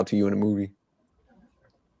stuck out to you in the movie?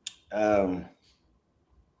 There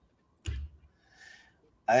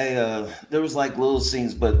was like little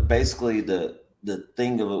scenes, but basically the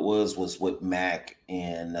thing of it was with Mac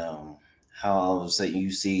and how all of a sudden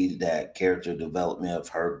you see that character development of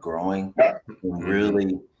her growing and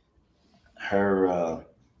really her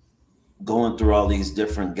going through all these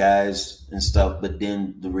different guys and stuff. But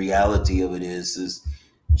then the reality of it is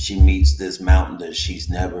she meets this mountain that she's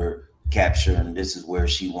never captured, and this is where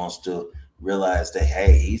she wants to realize that,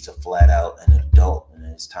 hey, he's a flat out an adult, and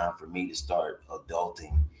it's time for me to start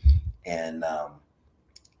adulting. And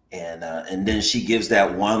then she gives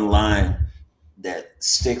that one line that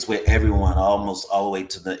sticks with everyone almost all the way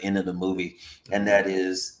to the end of the movie, and that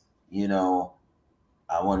is,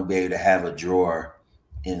 I want to be able to have a drawer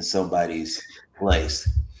in somebody's place.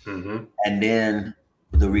 Mm-hmm. And then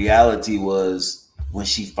the reality was when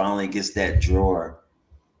she finally gets that drawer,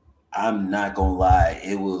 I'm not gonna lie,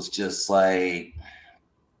 it was just like,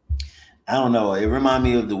 I don't know, it reminded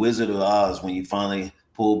me of the Wizard of Oz when you finally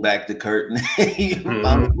pull back the curtain. You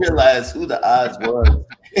finally realize who the Oz was.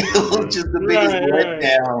 It was just the biggest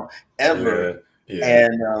letdown ever. Yeah.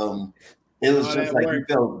 And it was just like you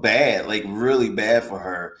felt bad, like really bad for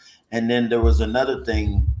her. And then there was another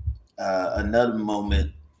thing, another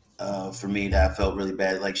moment for me that I felt really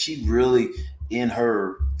bad. Like she really, in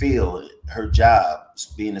her field, her job,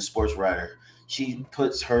 being a sports writer, she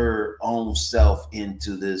puts her own self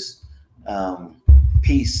into this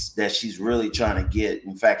piece that she's really trying to get.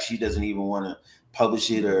 In fact, she doesn't even want to publish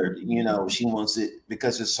it, or she wants it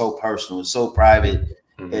because it's so personal, it's so private.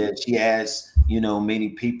 And she has many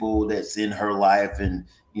people that's in her life and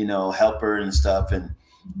help her and stuff, and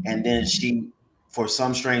then she, for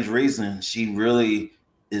some strange reason, she really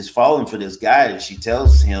is falling for this guy, and she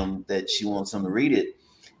tells him that she wants him to read it.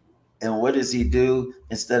 And what does he do?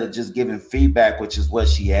 Instead of just giving feedback, which is what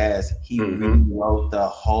she asked, he rewrote the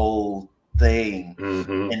whole thing.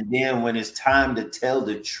 And then when it's time to tell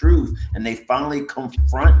the truth and they finally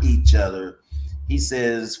confront each other, he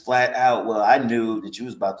says flat out, well, I knew that you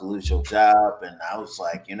was about to lose your job. And I was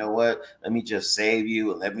like, you know what? Let me just save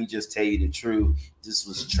you and let me just tell you the truth. This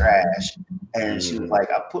was trash. And she was like,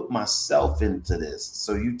 I put myself into this.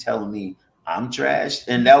 So you telling me I'm trash?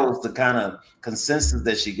 And that was the kind of consensus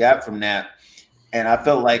that she got from that. And I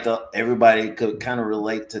felt like everybody could kind of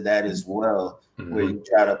relate to that as well, where you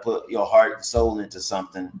try to put your heart and soul into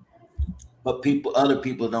something, but other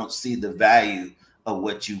people don't see the value of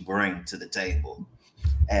what you bring to the table.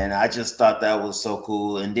 And I just thought that was so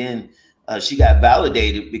cool. And then she got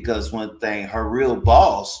validated because one thing, her real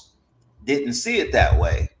boss didn't see it that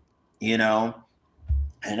way, you know?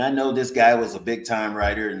 And I know this guy was a big time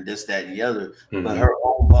writer and this, that, and the other, but her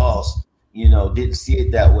own boss, you know, didn't see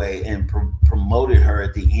it that way and promoted her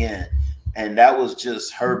at the end. And that was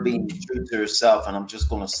just her being true to herself. And I'm just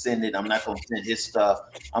going to send it. I'm not going to send his stuff.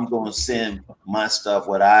 I'm going to send my stuff,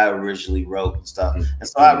 what I originally wrote and stuff. And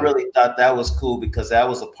so I really thought that was cool because that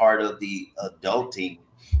was a part of the adulting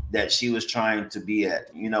that she was trying to be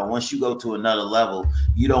at. You know, once you go to another level,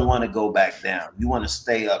 you don't want to go back down. You want to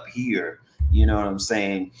stay up here. You know what I'm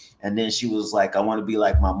saying? And then she was like, I want to be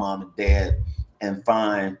like my mom and dad and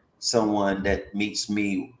find someone that meets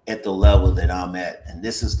me at the level that I'm at. And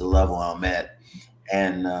this is the level I'm at.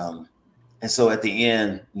 And so at the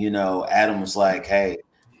end, you know, Adam was like, hey,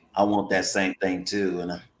 I want that same thing too.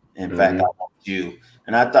 And in fact, I want you.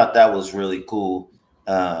 And I thought that was really cool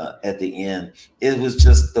at the end. It was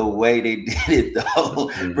just the way they did it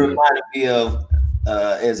though. Reminded me of,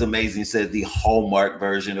 as Amazing said, the Hallmark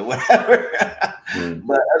version or whatever.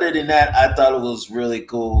 But other than that, I thought it was really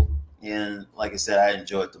cool. And like I said, I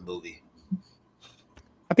enjoyed the movie.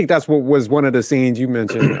 I think that's what was one of the scenes you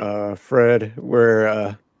mentioned, Fred,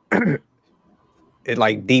 where it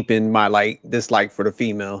like deepened my dislike for the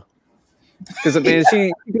female. Because man,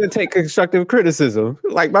 she gonna take constructive criticism.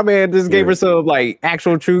 Like my man just gave her some like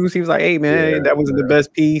actual truths. He was like, "Hey man, that wasn't the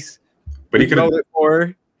best piece." But he could have it for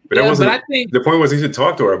her. But that wasn't. I think the point was he should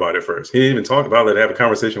talk to her about it first. He didn't even talk about it. Have a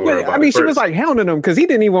conversation with her about it. I mean, she first. was like hounding him because he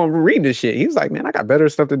didn't even want to read this shit. He was like, "Man, I got better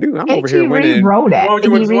stuff to do. I'm over here winning." He rewrote it. Why would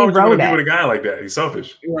you want to be with a guy like that? He's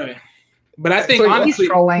selfish. Right. But I think honestly,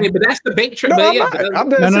 but that's the bait trick. No.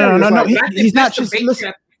 He's not just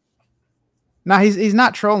listen. No, he's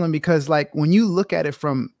not trolling because like when you look at it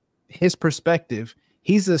from his perspective,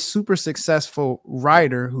 he's a super successful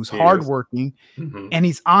writer who's hardworking and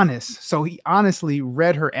he's honest. So he honestly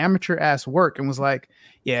read her amateur ass work and was like,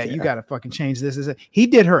 yeah, you got to fucking change this. He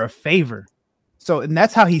did her a favor. So, and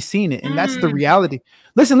that's how he's seen it. And that's the reality.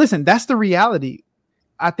 Listen, that's the reality.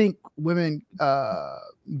 I think women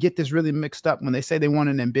get this really mixed up when they say they want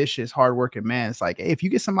an ambitious, hardworking man. It's like, hey, if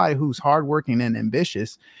you get somebody who's hardworking and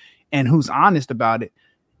ambitious and who's honest about it,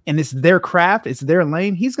 and it's their craft, it's their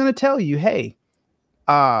lane, he's going to tell you, hey,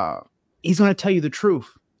 he's going to tell you the truth.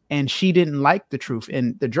 And she didn't like the truth.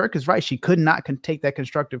 And the jerk is right. She could not take that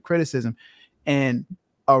constructive criticism. And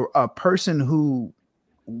a person who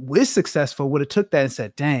was successful would have took that and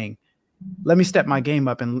said, dang, let me step my game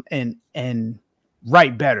up and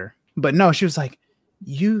write better. But no, she was like,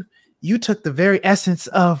 you took the very essence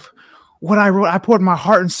of what I wrote. I poured my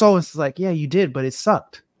heart and soul. And it's like, yeah, you did, but it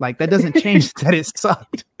sucked. Like that doesn't change that it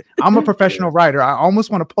sucked. I'm a professional writer. I almost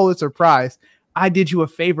want a Pulitzer Prize. I did you a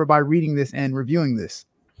favor by reading this and reviewing this.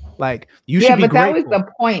 Like you should be grateful. That was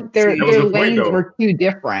the point. Their lanes were too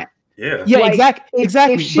different. Yeah. Like,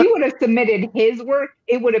 exactly. If she would have submitted his work,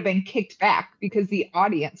 it would have been kicked back because the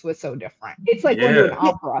audience was so different. It's like going to an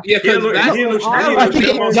opera. Yeah, I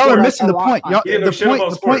think y'all are missing the point.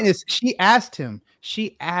 The point is she asked him.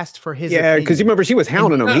 She asked for his opinion. Because you remember she was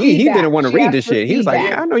hounding him. He didn't want to read this shit. He was like,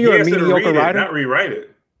 yeah, I know you're a mediocre writer. Not rewrite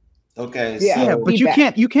it. Okay. Yeah, but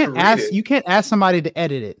you can't ask somebody to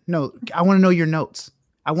edit it. No, I want to know your notes.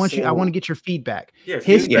 I want to get your feedback. Yeah,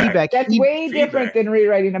 his feedback. That's way different than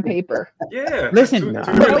rewriting a paper. Yeah. Listen,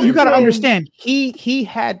 but you got to understand. He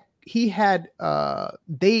had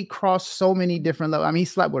they crossed so many different levels. I mean, he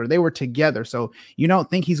slept with her. They were together. So you don't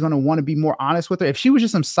think he's going to want to be more honest with her? If she was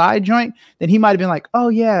just some side joint, then he might have been like, oh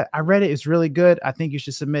yeah, I read it. It's really good. I think you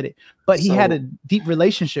should submit it. But he had a deep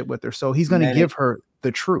relationship with her. So he's going to give her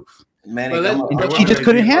the truth. She just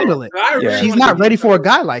couldn't handle it. She's not ready for a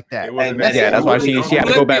guy like that. That's why she had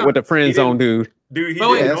to go back with the friend zone dude. Dude,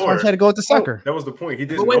 that's why she had to go with the sucker. That was the point. He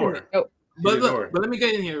didn't know her. But let me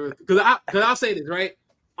get in here because I'll say this, right?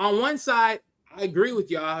 On one side, I agree with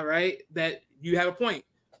y'all, right? That you have a point.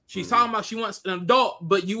 She's talking about she wants an adult,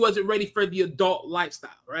 but you wasn't ready for the adult lifestyle,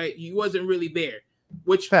 right? You wasn't really there,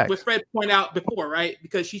 which Fred pointed out before, right?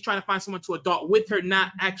 Because she's trying to find someone to adult with her,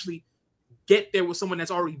 not actually get there with someone that's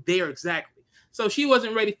already there exactly. So she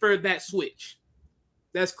wasn't ready for that switch.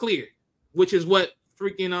 That's clear, which is what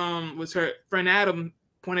freaking was her friend Adam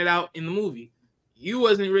pointed out in the movie. You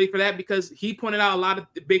wasn't ready for that because he pointed out a lot of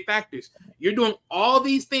the big factors. You're doing all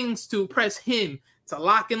these things to impress him, to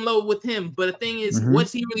lock and load with him. But the thing is,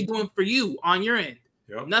 what's he really doing for you on your end?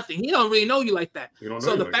 Yep. Nothing. He don't really know you like that.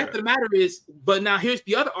 So the fact of the matter is, but now here's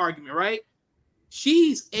the other argument, right?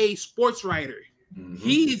 She's a sports writer. Mm-hmm.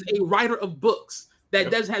 He's a writer of books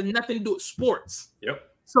that doesn't have nothing to do with sports. Yep.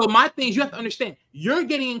 So my thing is, you have to understand, you're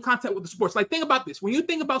getting in contact with the sports. Like, think about this. When you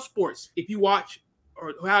think about sports, if you watch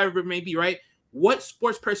or however it may be, right? What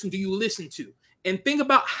sports person do you listen to? And think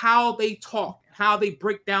about how they talk, how they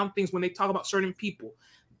break down things when they talk about certain people.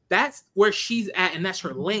 That's where she's at, and that's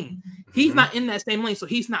her lane. He's not in that same lane, so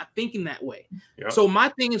he's not thinking that way. Yep. So my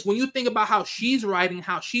thing is, when you think about how she's writing,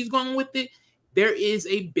 how she's going with it, there is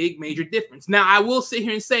a big major difference. Now, I will sit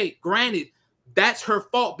here and say, granted, that's her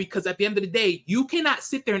fault, because at the end of the day, you cannot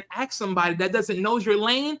sit there and ask somebody that doesn't know your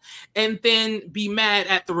lane and then be mad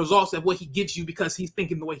at the results of what he gives you because he's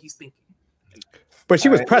thinking the way he's thinking. But she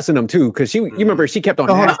was pressing them too, because you remember she kept on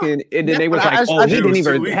asking, and then they was like, "Oh, he didn't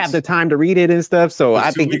even have the time to read it and stuff." So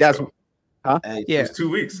I think that's, yeah, 2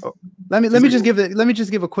 weeks. Let me just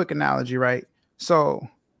give a quick analogy, right? So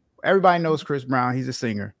everybody knows Chris Brown; he's a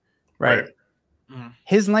singer, right?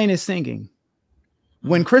 His lane is singing.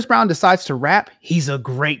 When Chris Brown decides to rap, he's a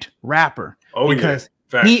great rapper because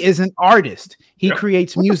he is an artist. He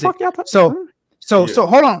creates music. So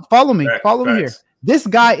hold on, follow me here. This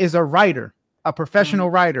guy is a writer. A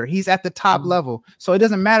professional writer. He's at the top level. So it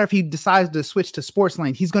doesn't matter if he decides to switch to sports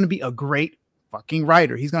lane. He's going to be a great fucking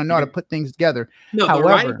writer. He's going to know how to put things together. No,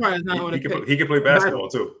 however, he can play basketball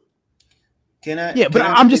too. Can I? Yeah, but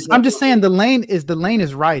I'm just saying the lane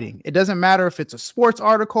is writing. It doesn't matter if it's a sports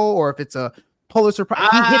article or if it's a Pulitzer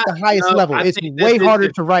Prize. He hit the highest level. It's way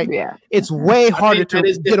harder to write. Yeah. It's way harder to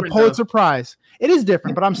get a Pulitzer Prize. It is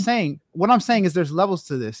different, but what I'm saying is there's levels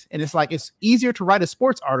to this, and it's like it's easier to write a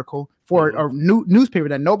sports article for a newspaper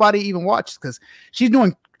that nobody even watches because she's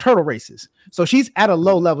doing turtle races, so she's at a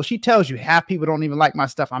low level. She tells you half people don't even like my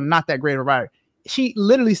stuff. I'm not that great a writer. She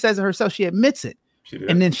literally says it herself. She admits it,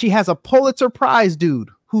 and then she has a Pulitzer Prize dude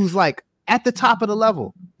who's like at the top of the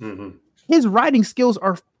level. His writing skills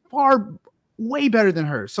are way better than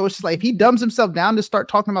her. So it's just like if he dumbs himself down to start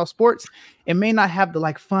talking about sports, it may not have the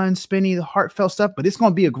like fun, spinny, the heartfelt stuff, but it's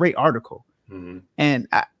going to be a great article. And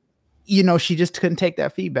she just couldn't take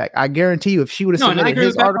that feedback. I guarantee you, if she would have submitted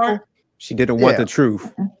his article, she didn't want the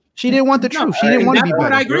truth. She didn't want the truth. She didn't want to be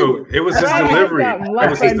better. Dude, it was his delivery. It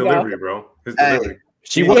was his delivery, bro. His delivery.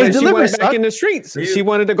 She went back in the streets. She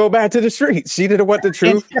wanted to go back to the streets. She didn't want the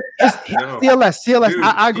truth. CLS. Dude,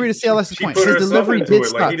 I agree to CLS's point. His delivery did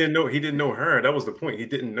suck. Like he didn't know her. That was the point. He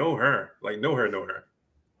didn't know her. Like know her.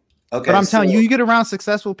 Okay, but I'm telling you, you get around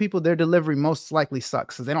successful people, their delivery most likely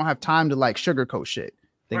sucks because they don't have time to like sugarcoat shit.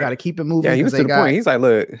 They got to keep it moving. Yeah, he was to the point. He's like,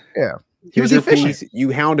 look, he was efficient.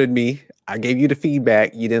 You hounded me. I gave you the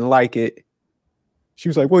feedback. You didn't like it. She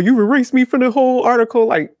was like, well, you erased me from the whole article.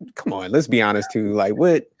 Like, come on, let's be honest too. Like,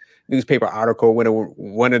 what newspaper article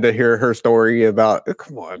wanted to hear her story about?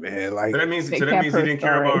 Come on, man. Like, that means he didn't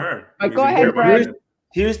care about her. Go ahead, Brad.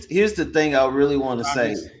 Here's the thing I really want to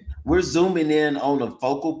say. We're zooming in on a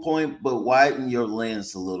focal point, but widen your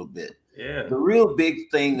lens a little bit. Yeah. The real big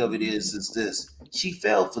thing of it is this. She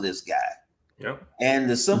fell for this guy. Yep. And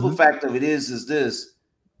the simple fact of it is this.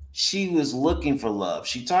 She was looking for love.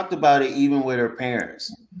 She talked about it even with her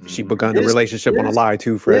parents. She begun the relationship on a lie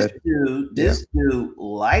too, Fred. This dude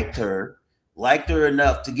liked her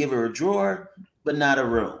enough to give her a drawer, but not a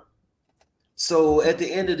room. So at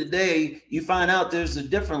the end of the day, you find out there's a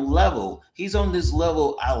different level. He's on this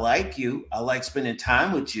level. I like you. I like spending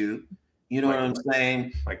time with you. You know what I'm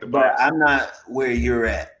saying? But I'm not where you're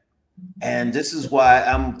at. And this is why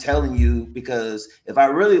I'm telling you, because if I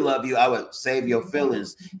really love you, I would save your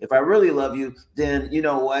feelings. If I really love you, then you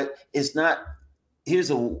know what? It's not. Here's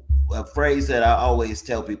a phrase that I always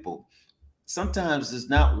tell people. Sometimes it's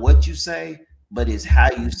not what you say, but it's how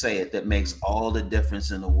you say it that makes all the difference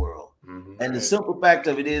in the world. And the simple fact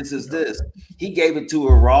of it is this. He gave it to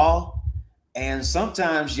her raw. And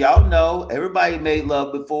sometimes y'all know everybody made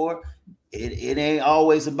love before. It ain't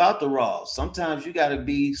always about the raw. Sometimes you got to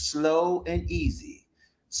be slow and easy,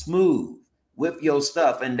 smooth with your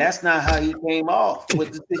stuff. And that's not how he came off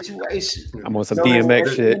with the situation. I'm on some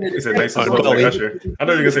DMX shit. He said nice and slow like Usher. I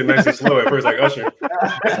know you're going to say nice and slow at first like Usher.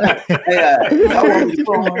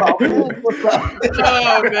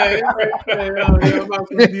 Oh, man.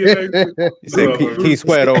 You say Keith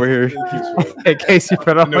Sweat over here. Hey, Casey, but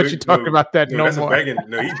I don't want you talking about that no more.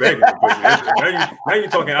 He's begging. Now you're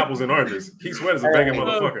talking apples and oranges. Keith Sweat is a begging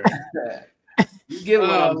motherfucker. You get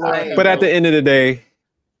what I'm saying. But at the end of the day,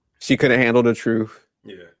 she couldn't handle the truth.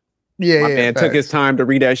 Yeah. My man took his time to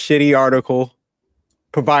read that shitty article,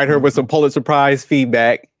 provide her with some Pulitzer Prize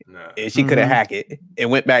feedback, and she couldn't hack it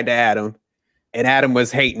and went back to Adam. and Adam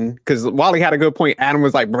was hating because Wally had a good point. Adam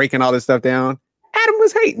was like breaking all this stuff down. Adam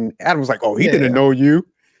was hating. Adam was like, "Oh, he didn't know you."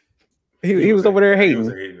 He was over there hating.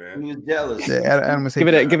 He was jealous. Yeah, Adam was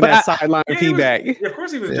hating. Give it that sideline feedback. Yeah, of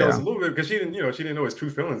course he was jealous a little bit because she didn't know his true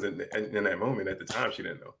feelings in that moment. At the time, she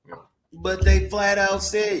didn't know. But they flat out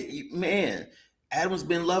said, "Man, Adam's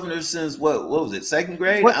been loving her since what was it, 2nd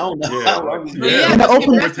grade?" I don't know. Yeah. In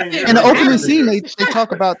the opening scene, they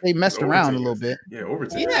talk about they messed around a little bit. Yeah, over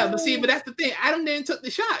 10. Yeah, but that's the thing. Adam didn't took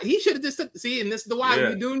the shot. He should have just took the see, and this is the why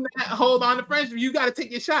you do not hold on to friendship. You got to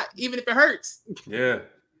take your shot, even if it hurts. Yeah,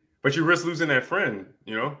 but you risk losing that friend.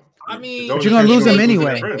 I mean, but you're gonna lose them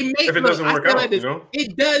anyway. If it doesn't work out,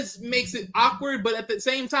 it does makes it awkward. But at the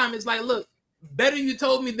same time, it's like, look, better you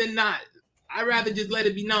told me than not. I'd rather just let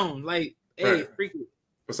it be known. Like, hey, freak it.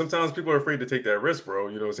 But sometimes people are afraid to take that risk, bro.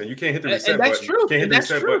 You know what I'm saying? You can't hit the reset button. True. You can't hit the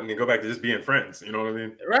reset button and go back to just being friends. You know what I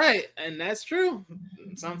mean? Right. And that's true.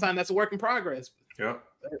 Sometimes that's a work in progress. Yeah.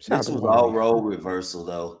 This was all role reversal,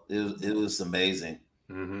 though. It was amazing.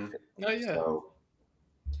 Mm-hmm. Oh, yeah. So,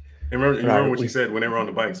 remember what she said when they were on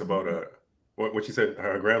the bikes about what she said?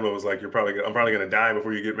 Her grandma was like, I'm probably going to die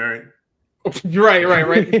before you get married.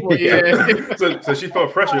 Right before, yeah. so she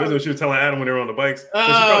felt pressure. That's what she was telling Adam when they were on the bikes.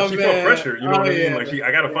 So she felt pressure. You know what I mean? Like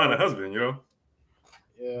I got to find a husband.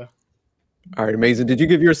 Yeah. All right, amazing. Did you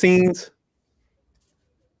give your scenes?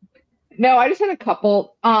 No, I just had a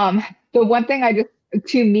couple. The one thing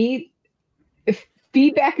to me, if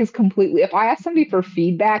feedback is completely. If I ask somebody for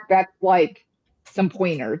feedback, that's like some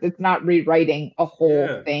pointers. It's not rewriting a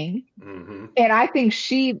whole thing. Mm-hmm. And I think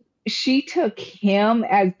she took him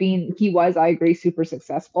as being, I agree, super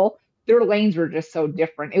successful. Their lanes were just so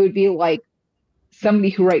different. It would be like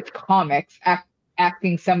somebody who writes comics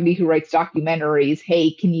asking somebody who writes documentaries,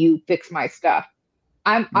 hey, can you fix my stuff?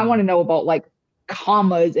 I want to know about like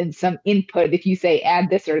commas and some input. If you say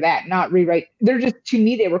add this or that, not rewrite. They're just, to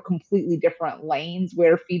me, they were completely different lanes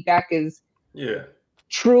where feedback is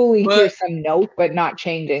truly here's some note, but not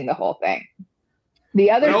changing the whole thing. The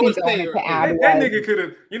other thing I wanted to add that nigga could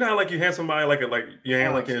have, how like you hand somebody like you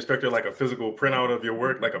hand like an instructor like a physical printout of your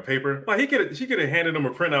work, like a paper. Like she could have handed him a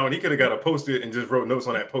printout and he could have got a Post-it and just wrote notes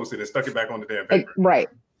on that Post-it and stuck it back on the damn paper. Right.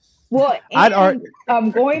 Well,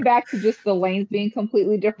 going back to just the lanes being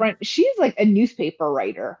completely different, she's like a newspaper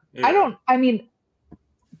writer. Yeah. And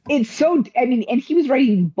he was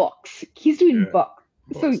writing books. He's doing books.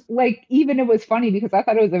 So like, even it was funny because I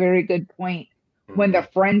thought it was a very good point. When the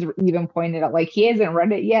friends even pointed out, like, he hasn't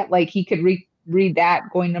read it yet, like he could read that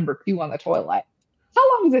going number 2 on the toilet. How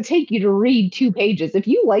long does it take you to read 2 pages? If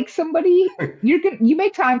you like somebody, you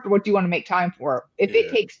make time for what you want to make time for. If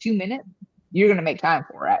it takes 2 minutes, you're gonna make time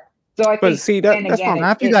for it. So I think, see, that's fine.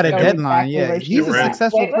 If you got a deadline, he's a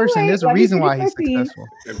successful person. There's a reason why he's successful.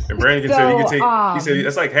 And Brannigan said he said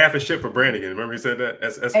that's like half a shit for Brannigan. Remember he said that?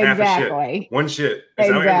 That's half a shit. One shit. I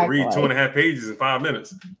got to read 2.5 pages in 5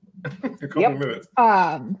 minutes. A couple minutes.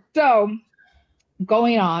 So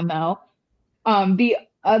going on though, the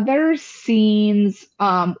other scenes,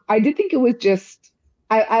 I did think it was just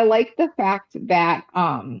I like the fact that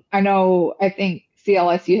I think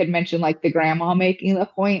CLS, you had mentioned like the grandma making the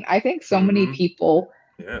point. I think so many people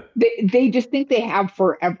they just think they have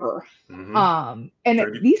forever. And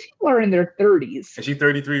these people are in their 30s. And she's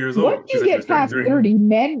 33 years old. Once you get past 30,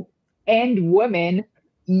 men and women,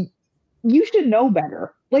 you should know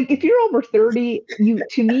better. Like if you're over 30,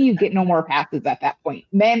 you get no more passes at that point,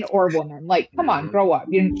 men or women. Like, come on, grow up.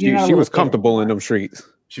 She was comfortable in them streets.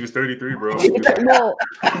 She was 33, bro. Well,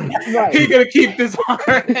 right. He gonna keep this on.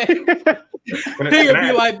 He gonna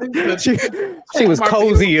be like this. She was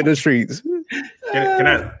cozy in the streets. Can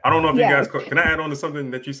I don't know if you guys can I add on to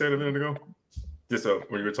something that you said a minute ago? Just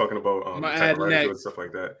when you were talking about and stuff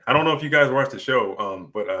like that. I don't know if you guys watched the show,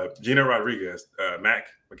 but Gina Rodriguez, Mac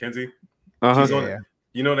McKenzie, she's on it.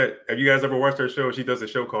 You know that? Have you guys ever watched her show? She does a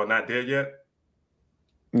show called Not Dead Yet.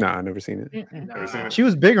 Nah, I never seen it. Never seen it. She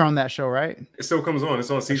was bigger on that show, right? It still comes on.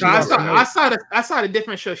 It's on season. I saw the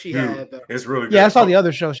different show she had. Though. It's really good. Yeah, I saw the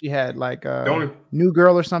other show she had, like New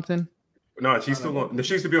Girl or something. No, she's still on.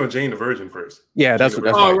 She used to be on Jane the Virgin first. Yeah, that's what.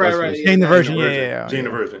 Oh, right. Jane the Virgin. Yeah. Jane the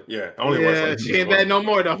Virgin. Yeah. I only watched. She ain't that no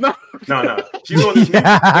more though. No. She's on this.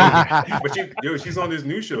 But she's on this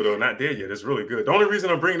new show though. Not Dead Yet. It's really good. The only reason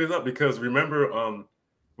I'm bringing it up because remember,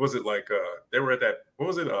 was it like they were at that? What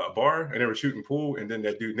was it? A bar, and they were shooting pool, and then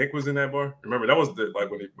that dude Nick was in that bar. Remember that was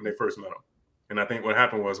when they first met him. And I think what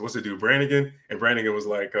happened was, what's the dude Brannigan? And Brannigan was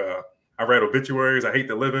like, I write obituaries. I hate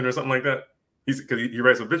the living or something like that. Because he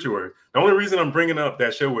writes obituaries. The only reason I'm bringing up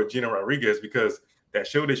that show with Gina Rodriguez because that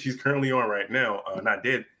show that she's currently on right now, Not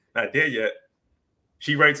Dead Yet.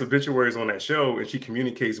 she writes obituaries on that show, and she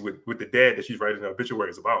communicates with the dad that she's writing the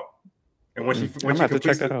obituaries about. And when she completes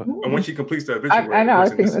the obituary, I know, I was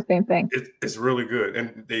thinking the same thing. It's really good,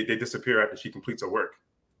 and they disappear after she completes her work.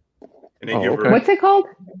 And they give her, what's it called?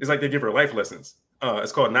 It's like they give her life lessons.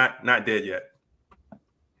 It's called Not Dead Yet.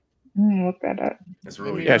 Look that up. It's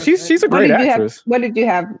really good. She's a great actress. What did you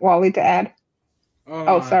have, Wally, to add?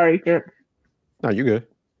 Sorry, Dirk. No, you good.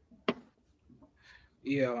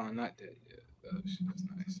 Yeah, Not Dead Yet. That's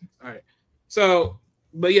nice. All right. So,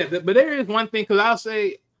 but there is one thing, because I'll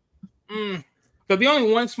say, because the only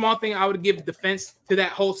one small thing I would give defense to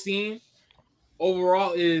that whole scene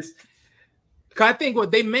overall is, because I think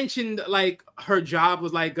what they mentioned, like her job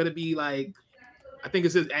was like going to be like, I think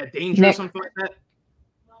it says at danger or something like that.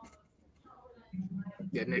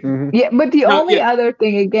 Yeah, Nick. Yeah, but the only other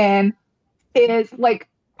thing again is like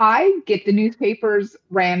I get the newspapers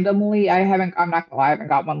randomly. I'm not gonna lie, I haven't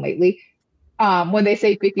got one lately. When they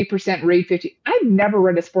say 50% read 50, I've never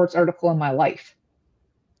read a sports article in my life.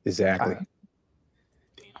 Exactly.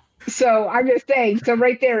 So I'm just saying. So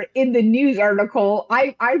right there in the news article,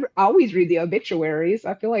 I always read the obituaries.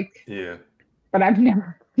 I feel like but I've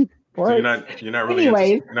never. So you're not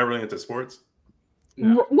really into sports.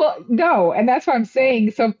 No. Well, no, and that's what I'm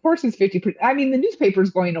saying. So of course it's 50%. I mean, the newspaper is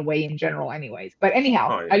going away in general, anyways. But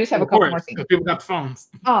anyhow, I just have a couple more things. People got phones.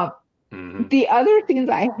 The other things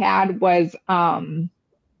I had was and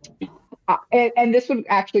this would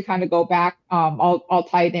actually kind of go back. I'll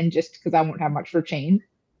tie it in just because I won't have much for change.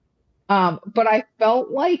 But I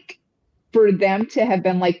felt like for them to have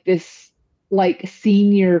been like this like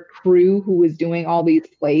senior crew who was doing all these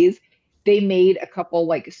plays, they made a couple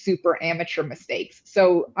like super amateur mistakes.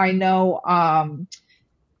 So I know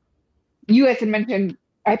you guys had mentioned,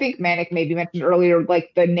 I think Manic maybe mentioned earlier,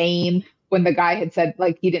 like the name when the guy had said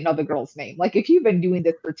like he didn't know the girl's name. Like if you've been doing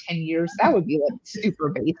this for 10 years, that would be like super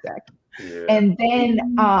basic. Yeah. And then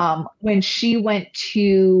when she went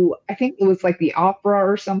to, I think it was like the opera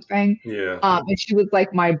or something. Yeah. And she was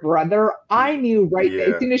like, my brother, I knew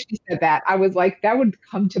there, as soon as she said that, I was like, that would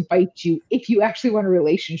come to bite you if you actually want a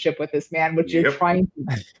relationship with this man, which you're trying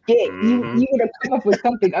to get. You would have come up with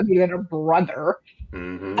something other than a brother.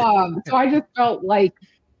 So I just felt like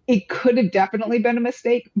it could have definitely been a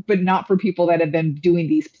mistake, but not for people that have been doing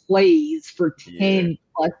these plays for 10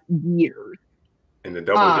 plus years. And the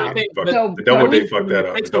double date, the double date fucked that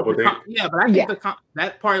up. The double date. Yeah, but I think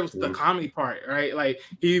that part was the comedy part, right? Like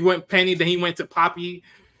he went Penny, then he went to Poppy.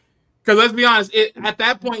 Because let's be honest, at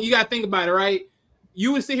that point you got to think about it, right?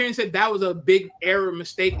 You would sit here and say that was a big error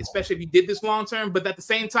mistake, especially if you did this long term. But at the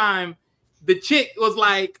same time, the chick was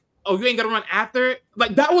like, "Oh, you ain't gonna run after it."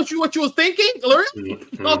 Like that was what you was thinking, Larry?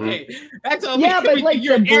 Okay, that's but like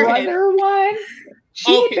the brother one.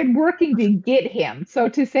 She had been working to get him. So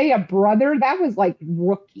to say a brother, that was like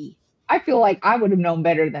rookie. I feel like I would have known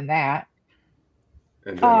better than that.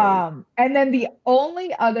 And then the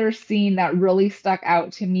only other scene that really stuck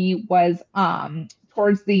out to me was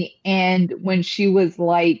towards the end when she was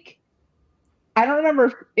like, I don't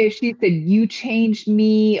remember if she said you changed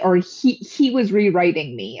me or he was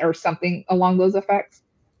rewriting me or something along those effects.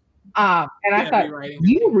 And I thought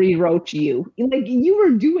you rewrote you. Like you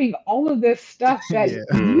were doing all of this stuff that you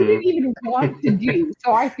didn't even want to do.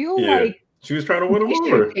 So I feel like she was trying to win him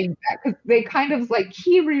over. Because they kind of like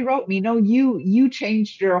he rewrote me. No, you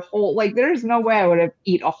changed your whole. Like there's no way I would have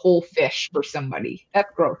eat a whole fish for somebody. That's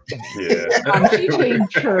gross to me. Yeah. She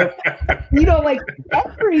changed her, like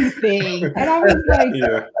everything, and I was like,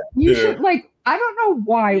 you should like. I don't know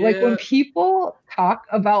why. Like when people talk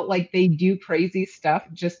about like they do crazy stuff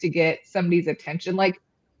just to get somebody's attention, like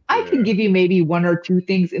I can give you maybe one or two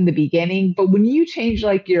things in the beginning, but when you change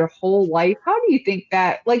like your whole life, how do you think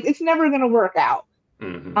that like it's never gonna work out?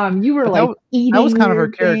 You were like eating. That was kind of her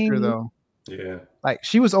character though. Yeah. Like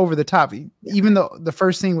she was over the top. Even though the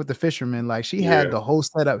first scene with the fisherman, like she had the whole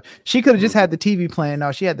setup. She could have just had the TV playing.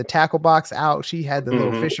 Now she had the tackle box out. She had the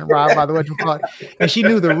little fishing rod by the way you call it, and she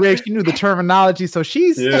knew the rig. She knew the terminology. So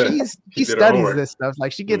she studies this stuff.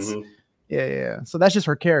 Like she gets So that's just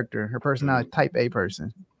her character, her personality, type A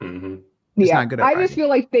person. Not good at I just feel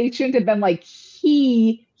like they shouldn't have been like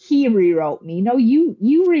he rewrote me. No, you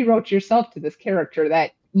rewrote yourself to this character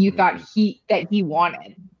that you thought he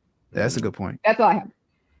wanted. That's a good point. That's all I have.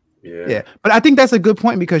 Yeah. But I think that's a good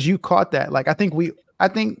point because you caught that. Like, I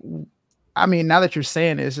mean, now that you're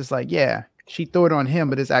saying it, it's just like, she threw it on him,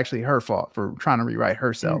 but it's actually her fault for trying to rewrite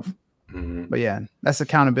herself. But that's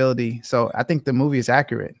accountability. So I think the movie is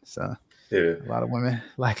accurate. So a lot of women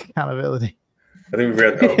like accountability. I think we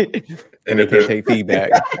read and they can't take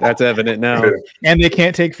feedback. That's evident now. And they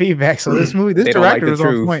can't take feedback. So this director was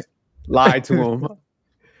on point. Lied to him.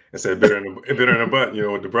 and said bitter in the butt, you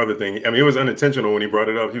know, with the brother thing. I mean, it was unintentional when he brought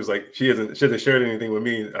it up. He was like, she hasn't shared anything with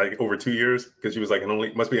me like over 2 years because she was like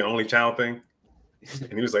must be an only child thing.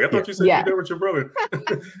 And he was like, I thought you said you there with your brother.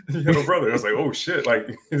 You have a brother. I was like, oh shit. Like,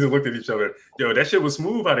 they just looked at each other. Yo, that shit was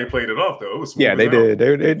smooth how they played it off though. It was smooth. Yeah, they did.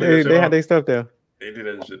 They had their stuff down. They did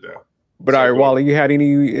that shit down. But all right, Wally, you had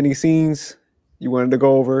any scenes you wanted to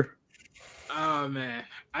go over? Oh man,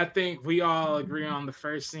 I think we all agree on the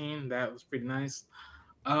first scene. That was pretty nice.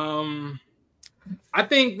 I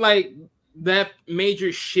think like that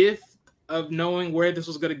major shift of knowing where this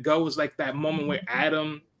was gonna go was like that moment where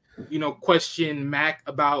Adam, you know, questioned Mac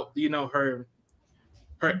about, you know, her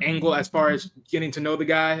angle as far as getting to know the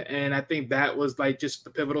guy, and I think that was like just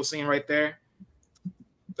the pivotal scene right there.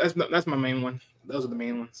 That's my main one. Those are the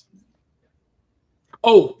main ones.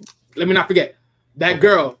 Oh, let me not forget that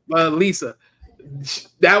girl, Lisa.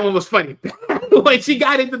 That one was funny. When she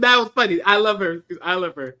got into that was funny. I love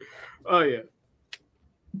her. Oh yeah.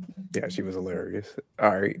 Yeah, she was hilarious.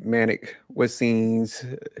 All right, Manic, what scenes?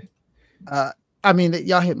 I mean,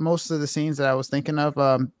 y'all hit most of the scenes that I was thinking of.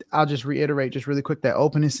 I'll just reiterate just really quick. That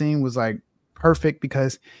opening scene was like perfect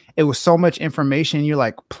because it was so much information. You're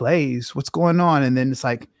like, plays, what's going on? And then it's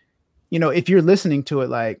like, you know, if you're listening to it,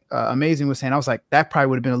 like Amazing was saying, I was like, that probably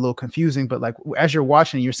would have been a little confusing. But like, as you're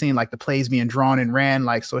watching, you're seeing like the plays being drawn and ran.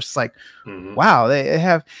 Like, so it's just like, wow, they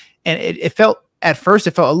have, and it felt, at first,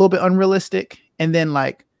 it felt a little bit unrealistic. And then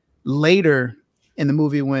like later in the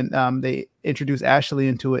movie when they introduce Ashley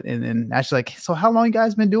into it, and then Ashley like, so how long you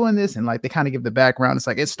guys been doing this? And like they kind of give the background. It's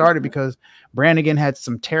like it started because Brannigan had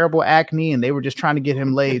some terrible acne and they were just trying to get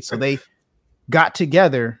him laid. So they got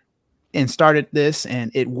together and started this,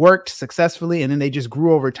 and it worked successfully. And then they just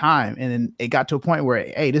grew over time. And then it got to a point where,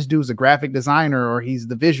 hey, this dude's a graphic designer or he's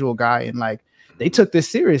the visual guy. And like they took this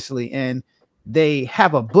seriously, and they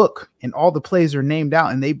have a book and all the plays are named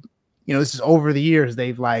out. And they, you know, this is over the years,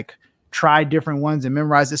 they've like tried different ones and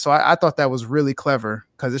memorized it. So I thought that was really clever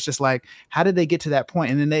because it's just like, how did they get to that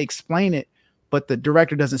point? And then they explain it, but the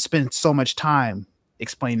director doesn't spend so much time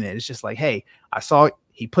explaining it. It's just like, hey, I saw it,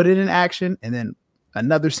 he put it in action, and then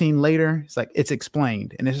another scene later, it's like it's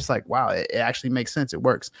explained, and it's just like, wow, it actually makes sense. It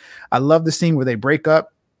works. I love the scene where they break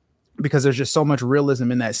up because there's just so much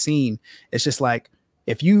realism in that scene. It's just like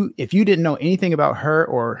if you didn't know anything about her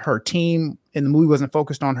or her team, and the movie wasn't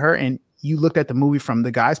focused on her, and you looked at the movie from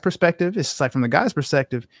the guy's perspective, it's just like from the guy's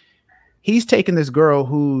perspective, he's taking this girl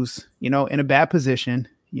who's, you know, in a bad position,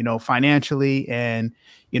 you know, financially, and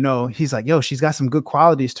you know, he's like, yo, she's got some good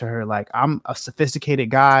qualities to her. Like, I'm a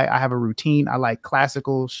sophisticated guy. I have a routine. I like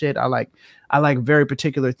classical shit. I like very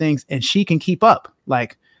particular things, and she can keep up.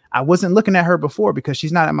 Like, I wasn't looking at her before because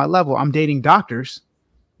she's not at my level. I'm dating doctors,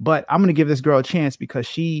 but I'm going to give this girl a chance because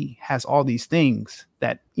she has all these things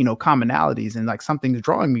that, you know, commonalities, and like something's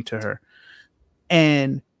drawing me to her.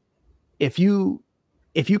 And if you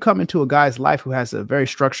come into a guy's life who has a very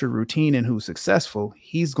structured routine and who's successful,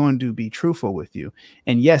 he's going to be truthful with you.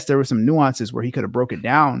 And yes, there were some nuances where he could have broke it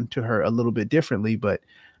down to her a little bit differently, but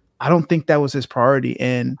I don't think that was his priority.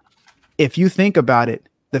 And if you think about it,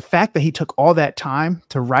 the fact that he took all that time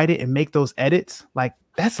to write it and make those edits, like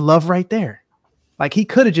that's love right there. Like he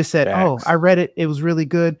could have just said, oh, I read it, it was really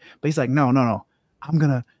good. But he's like, no, I'm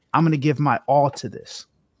going to give my all to this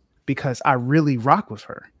because I really rock with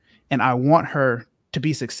her and I want her to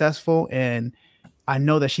be successful, and I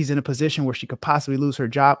know that she's in a position where she could possibly lose her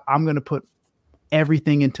job. I'm going to put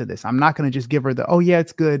everything into this. I'm not going to just give her the, oh yeah,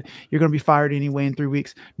 it's good, you're going to be fired anyway in 3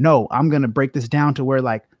 weeks. No, I'm going to break this down to where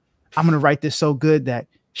like, I'm going to write this so good that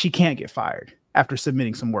she can't get fired after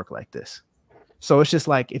submitting some work like this. So it's just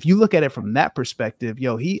like, if you look at it from that perspective,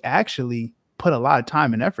 yo, he actually put a lot of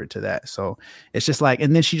time and effort to that. So it's just like,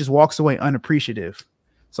 and then she just walks away unappreciative.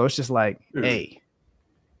 So it's just like, hey,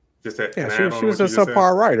 just that, she was a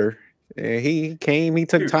subpar writer. And he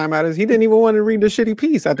took time out of he didn't even want to read the shitty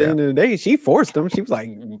piece at the end of the day. She forced him. She was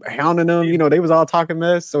like hounding him. You know, they was all talking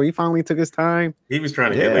mess. So he finally took his time. He was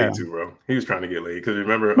trying to get laid too, bro. He was trying to get laid. Because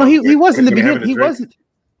remember, no, he wasn't in the beginning. He wasn't.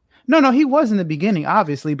 No, he was in the beginning,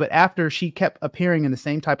 obviously. But after she kept appearing in the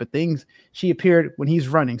same type of things, she appeared when he's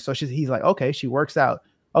running. So he's like, okay, she works out.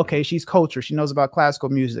 Okay, she's cultured. She knows about classical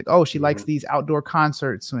music. Oh, she likes these outdoor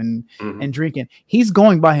concerts and drinking. He's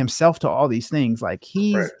going by himself to all these things. Like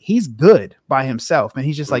he's good by himself. And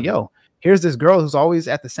he's just like, yo, here's this girl who's always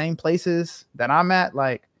at the same places that I'm at.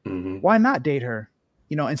 Like, why not date her?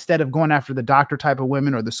 You know, instead of going after the doctor type of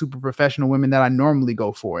women or the super professional women that I normally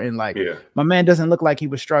go for. And like, my man doesn't look like he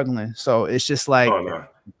was struggling. So it's just like,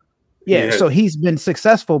 Yeah, so he's been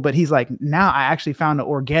successful, but he's like, now I actually found an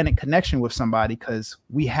organic connection with somebody because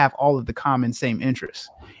we have all of the common same interests.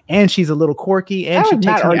 And she's a little quirky, and she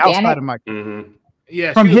takes me outside of my.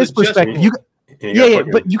 Yeah, from his perspective,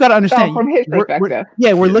 but you got to understand from his perspective.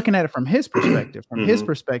 We're looking at it from his perspective. From his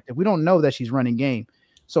perspective, we don't know that she's running game.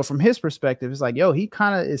 So from his perspective, it's like, yo, he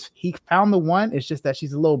found the one. It's just that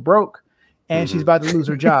she's a little broke, and she's about to lose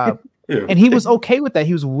her job. And he was okay with that.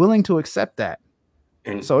 He was willing to accept that.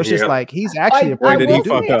 And so it's just like he's actually where did he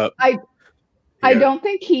fuck up? I don't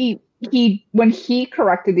think he when he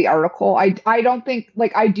corrected the article, I don't think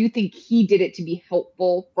I do think he did it to be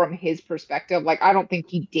helpful from his perspective. Like I don't think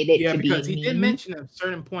he did it to because be he did mention at a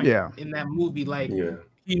certain point in that movie,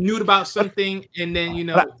 he knew about something and then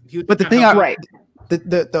but the thing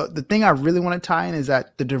the thing I really want to tie in is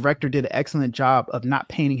that the director did an excellent job of not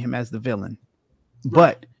painting him as the villain,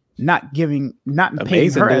 but not painting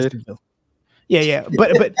her as the villain. Yeah,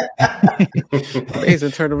 but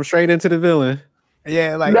Amazing turned him straight into the villain.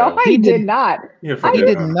 Yeah, like no, he did not. He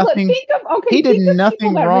did nothing. He did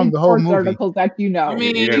nothing wrong the whole movie. Articles that I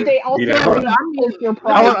mean, they also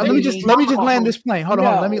let me just land this plane. Hold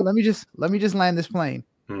on. Let me just land this plane.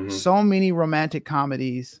 So many romantic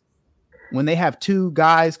comedies, when they have two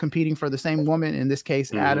guys competing for the same woman, in this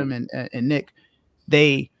case Adam and Nick,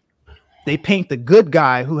 they paint the good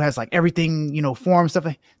guy who has like everything, for him, stuff.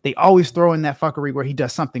 They always throw in that fuckery where he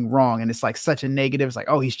does something wrong. And it's like such a negative. It's like,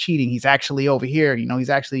 oh, he's cheating. He's actually over here.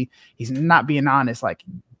 He's not being honest. Like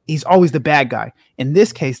he's always the bad guy. In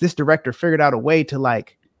this case, this director figured out a way to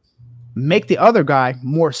like make the other guy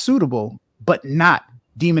more suitable, but not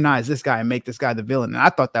demonize this guy and make this guy the villain. And I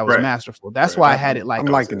thought that was masterful. That's why I had it like, I'm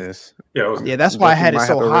liking this. Yeah. That's why I had it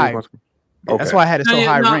so high. That's why I had it so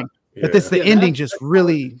high ranked. But the ending just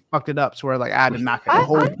really fucked it up. So where like I had to knock it. The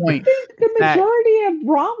whole point. The majority of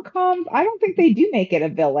rom-coms, I don't think they do make it a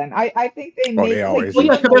villain. I think they make there's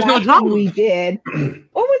no drama. We did.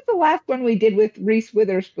 What was the last one we did with Reese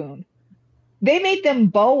Witherspoon? They made them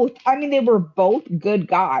both. I mean, they were both good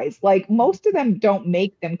guys. Like most of them don't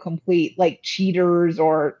make them complete like cheaters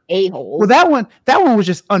or a-holes. Well, that one was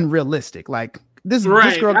just unrealistic. Like this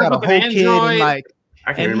girl got a whole kid and like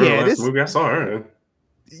I can't remember this movie I saw her.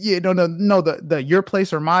 Yeah, no, the Your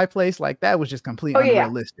Place or My Place, like that was just completely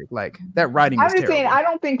unrealistic. Like that writing was terrible. Saying, I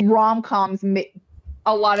don't think rom-coms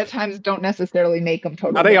a lot of times don't necessarily make them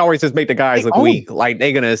totally. Now, they always just make the guys look weak, like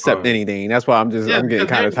they're gonna accept anything. That's why I'm getting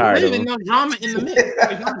kind of tired of them. No drama in the mix.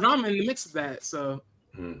 There's no drama in the mix of that. So,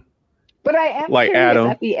 but I am like curious Adam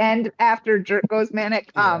at the end after Jerk goes manic.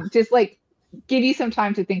 Just like give you some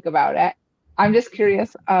time to think about it. I'm just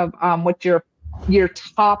curious of what your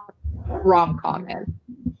top rom-com is.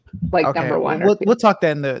 Like number one. We'll talk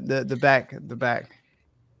that in the back.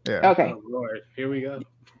 Yeah. Okay. Oh, Lord. Here we go.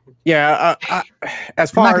 Yeah. As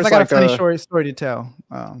far as I got a funny story to tell.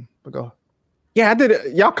 But go. Yeah, I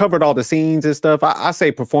did. Y'all covered all the scenes and stuff. I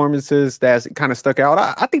say performances that kind of stuck out.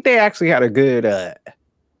 I think they actually had a good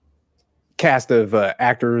cast of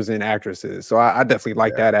actors and actresses. So I definitely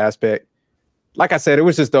like that aspect. Like I said, it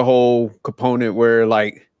was just the whole component where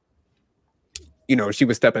like, she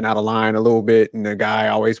was stepping out of line a little bit, and the guy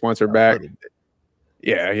always wants her back.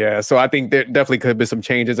 Yeah. So I think there definitely could be some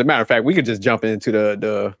changes. As a matter of fact, we could just jump into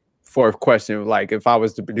the fourth question. Like, if I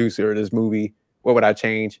was the producer of this movie, what would I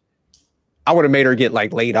change? I would have made her get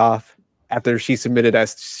like laid off after she submitted that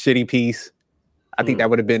shitty piece. I think that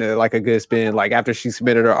would have been a good spin. Like after she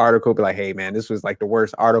submitted her article, be like, hey man, this was like the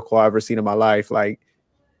worst article I've ever seen in my life. Like,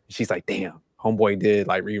 she's like, damn, homeboy did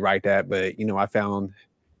like rewrite that, but I found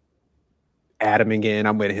Adam again.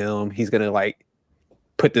 I'm with him. He's gonna like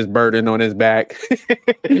put this burden on his back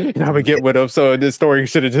and I'm gonna get with him. So this story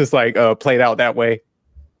should have just like played out that way.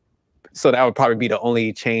 So that would probably be the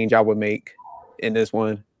only change I would make in this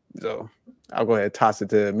one. So I'll go ahead and toss it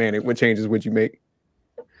to Manny. What changes would you make?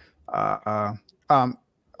 I'm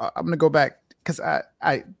gonna go back because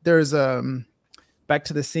there's back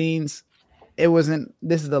to the scenes.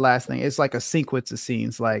 This is the last thing. It's like a sequence of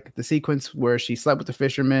scenes, like the sequence where she slept with the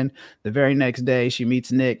fisherman. The very next day she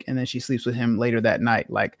meets Nick and then she sleeps with him later that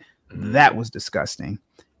night. Like that was disgusting.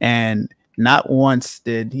 And not once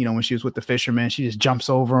did, when she was with the fisherman, she just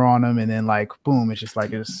jumps over on him and then like, boom. It's just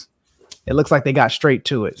like, it looks like they got straight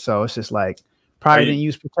to it. So it's just like probably didn't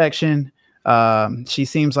use protection. She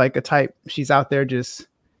seems like a type. She's out there just,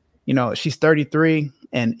 she's 33.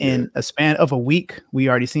 And in a span of a week, we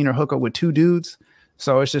already seen her hook up with 2 dudes.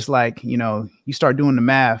 So it's just like, you start doing the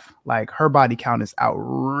math, like her body count is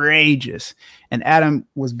outrageous. And Adam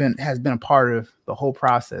has been a part of the whole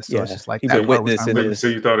process. So it's just like he's a witness in this. So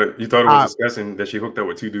you thought it was disgusting that she hooked up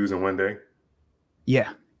with 2 dudes in one day? Yeah.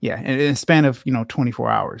 Yeah, in a span of 24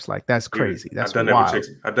 hours. Like that's crazy. Dude, that's I've done wild. that with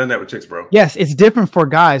chicks. I've done that with chicks, bro. Yes, it's different for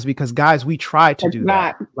guys because guys, we try to do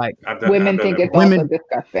not, that. Like women think it's also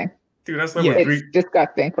disgusting. Dude, that's like it's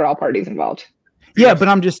disgusting for all parties involved. Yeah, but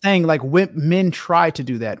I'm just saying, like, men try to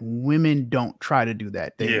do that. Women don't try to do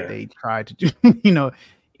that. They try to do,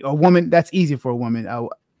 a woman. That's easy for a woman.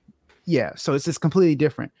 Yeah, so it's just completely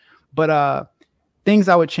different. But things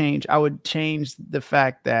I would change the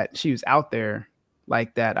fact that she was out there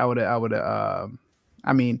like that. I would I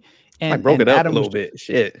mean, and I broke it up Adam a little bit.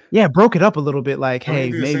 Shit. Yeah, broke it up a little bit. Like, hey,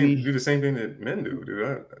 maybe do the same thing that men do,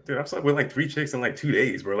 dude. I slept with like 3 chicks in like 2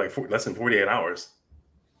 days, bro. Like less than 48 hours.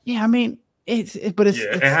 Yeah, I mean, it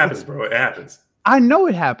happens, bro. It happens. I know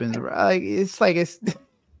it happens, bro. It's like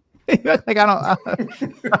I'm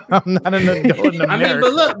not an adult in America. I mean,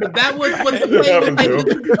 but that was what the play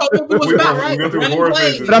was about,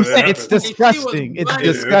 right? But I'm saying it's disgusting. It's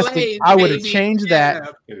disgusting. I would have changed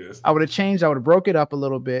that. I would have broke it up a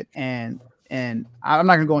little bit, and I'm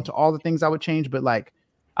not gonna go into all the things I would change, but like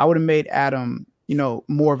I would have made Adam,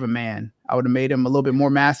 more of a man. I would have made him a little bit more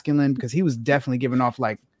masculine because he was definitely giving off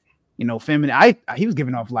like, feminine. He was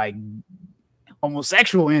giving off like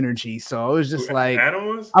homosexual energy. So it was just like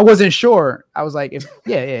I wasn't sure. I was like,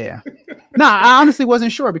 yeah. Nah, I honestly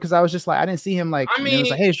wasn't sure because I was just like, I didn't see him like. I mean, it was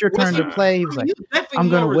like, hey, it's your turn to play. He was like, I'm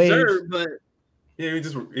gonna wave. But yeah,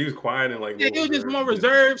 he was quiet and like. Yeah, he was just more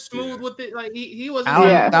reserved, smooth with it. Like he wasn't.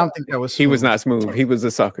 I don't think that was. He was not smooth. He was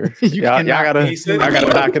a sucker. y'all gotta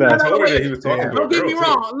back it up. Don't get me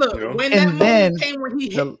wrong. Look, when that moment came when he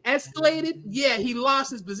escalated, yeah, he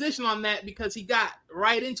lost his position on that because he got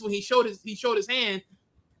right into it. He showed his hand,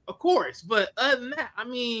 of course. But other than that, I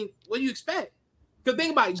mean, what do you expect? Because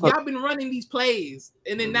think about it, y'all been running these plays,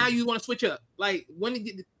 and then now you want to switch up. Like when did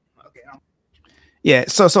you? Okay. Yeah,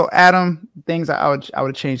 so Adam, things I would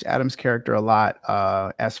have changed Adam's character a lot,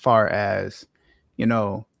 as far as,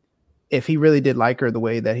 if he really did like her the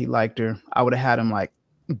way that he liked her, I would have had him like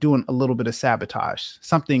doing a little bit of sabotage,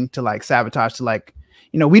 something to like sabotage to like,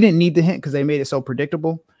 we didn't need the hint because they made it so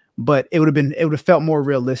predictable, but it would have felt more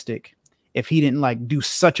realistic if he didn't like do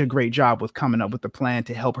such a great job with coming up with the plan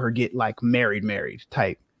to help her get like married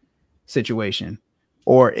type situation.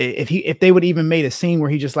 Or if they would even made a scene where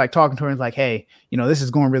he just like talking to her and like, hey, this is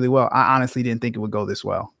going really well. I honestly didn't think it would go this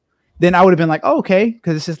well. Then I would have been like, oh, okay.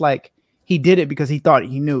 Because it's just like he did it because he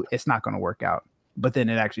knew it's not going to work out. But then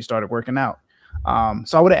it actually started working out.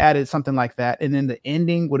 So I would have added something like that. And then the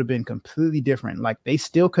ending would have been completely different. Like they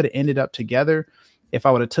still could have ended up together if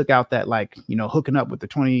I would have took out that like, hooking up with the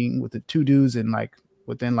 2 dudes and like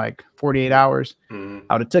within like 48 hours. Mm-hmm.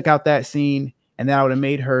 I would have took out that scene and then I would have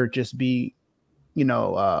made her just be,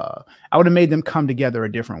 I would have made them come together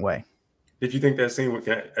a different way. Did you think that scene did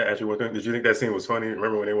you think that scene was funny?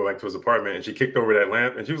 Remember when they went to his apartment and she kicked over that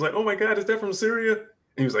lamp and she was like, "Oh my God, is that from Syria?" And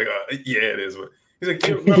he was like, "Yeah, it is." He's like,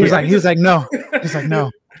 he was like, no. He's like,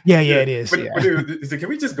 no. Yeah, it is. But dude, he said, "Can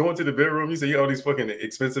we just go into the bedroom?" He said, "You all these fucking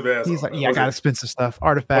expensive ass." He's like, "Yeah, I got expensive stuff,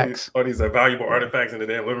 artifacts, all these valuable artifacts in the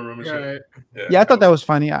damn living room and shit." Yeah, I thought that was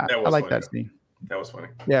funny. I like that scene. That was funny.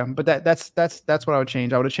 Yeah, but that's what I would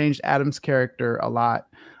change. I would have changed Adam's character a lot.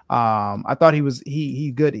 I thought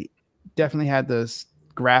he good. He definitely had those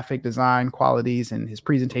graphic design qualities and his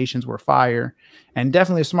presentations were fire and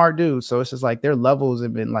definitely a smart dude. So it's just like their levels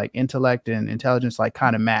have been like intellect and intelligence like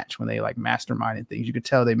kind of match when they like mastermind and things. You could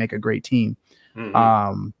tell they make a great team.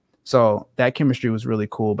 Mm-hmm. So that chemistry was really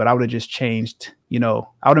cool, but I would have just changed, I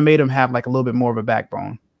would have made him have like a little bit more of a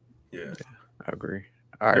backbone. Yeah, I agree.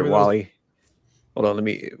 All right, Wally. Hold on,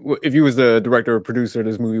 if you was the director or producer of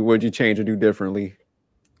this movie, what would you change or do differently?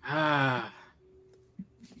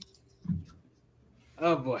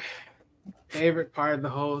 Oh boy. Favorite part of the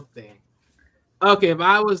whole thing. Okay, if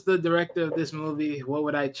I was the director of this movie, what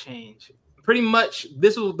would I change? Pretty much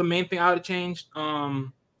this was the main thing I would have changed.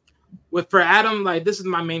 For Adam, like this is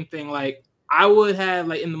my main thing. Like I would have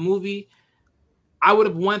like in the movie, I would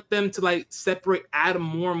have want them to like separate Adam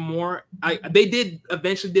more and more. They did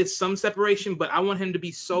eventually did some separation, but I want him to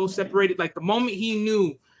be so separated. Like the moment he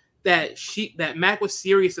knew that Mac was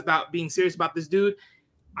being serious about this dude,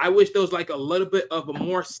 I wish there was like a little bit of a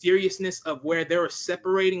more seriousness of where they were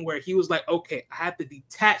separating, where he was like, okay, I have to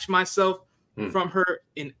detach myself from her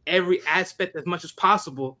in every aspect as much as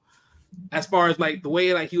possible. As far as like the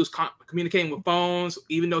way like he was communicating with phones,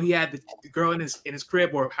 even though he had the girl in his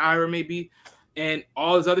crib or however it may be. And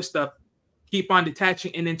all this other stuff, keep on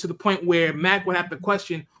detaching. And then to the point where Mac would have to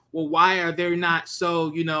question, well, why are they not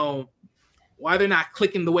so, why they're not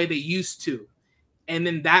clicking the way they used to? And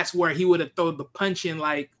then that's where he would have thrown the punch in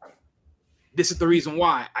like, this is the reason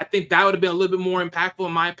why. I think that would have been a little bit more impactful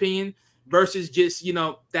in my opinion, versus just, you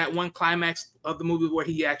know, that one climax of the movie where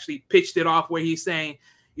he actually pitched it off, where he's saying,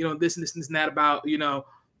 you know, this and this and this and that about, you know,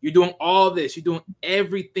 you're doing all this, you're doing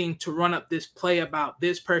everything to run up this play about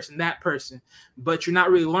this person, that person, but you're not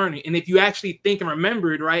really learning. And if you actually think and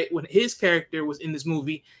remember it, right, when his character was in this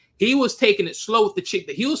movie, he was taking it slow with the chick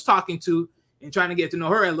that he was talking to and trying to get to know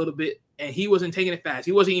her a little bit. And he wasn't taking it fast.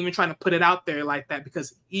 He wasn't even trying to put it out there like that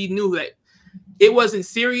because he knew that it wasn't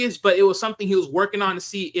serious, but it was something he was working on to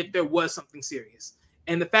see if there was something serious.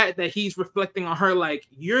 And the fact that he's reflecting on her, like,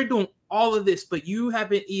 you're doing all of this, but you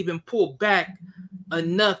haven't even pulled back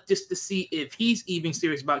enough just to see if he's even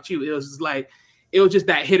serious about you. It was just like, it was just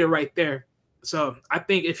that hitter right there. So I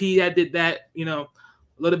think if he had did that, you know,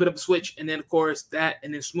 a little bit of a switch, and then of course that,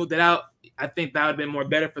 and then smooth it out, I think that would have been more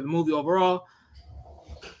better for the movie overall.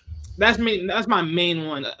 That's me. That's my main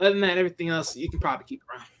one. Other than that, everything else you can probably keep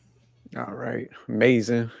around. All right,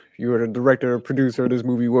 amazing. If you were the director or producer of this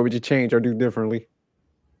movie, what would you change or do differently?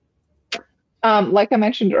 Like I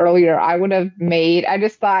mentioned earlier, I would have made, I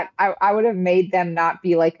just thought I would have made them not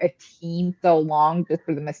be like a team so long just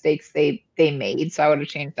for the mistakes they made. So I would have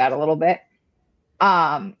changed that a little bit.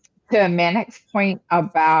 To Manic's point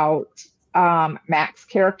about Mac's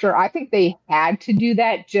character, I think they had to do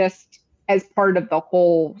that just as part of the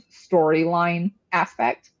whole storyline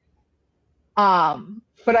aspect.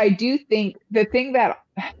 But I do think the thing that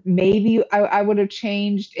maybe I would have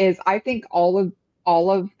changed is I think all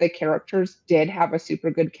of the characters did have a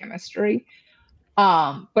super good chemistry.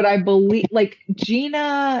 But I believe like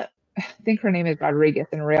Gina, I think her name is Rodriguez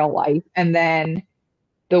in real life, and then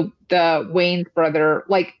the Wayne's brother,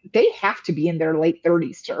 like they have to be in their late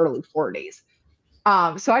 30s to early 40s.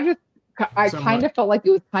 So I kind of felt like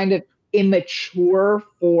it was kind of immature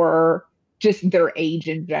for just their age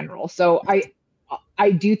in general. So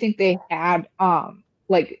I do think they had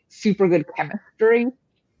like super good chemistry,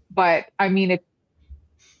 but I mean, if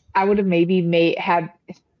I would have maybe had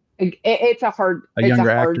it's hard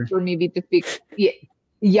for me to speak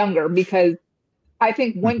younger, because I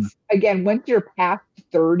think once you're past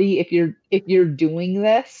 30, if you're doing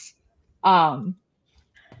this, do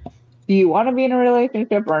you want to be in a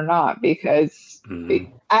relationship or not? Because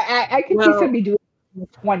I can see somebody doing it in the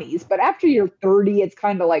 20s, but after you're 30, it's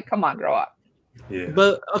kind of like, come on, grow up. Yeah.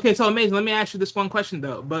 But okay, so amazing. Let me ask you this one question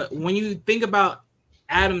though. But when you think about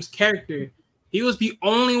Adam's character, he was the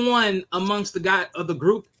only one amongst the guy of the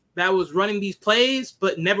group that was running these plays,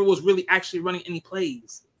 but never was really actually running any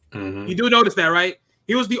plays. Mm-hmm. You do notice that, right?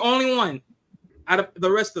 He was the only one out of the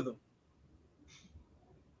rest of them.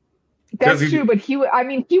 That's true, but he was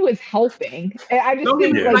helping. I just think, don't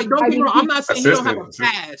get me wrong, I'm not saying he don't have a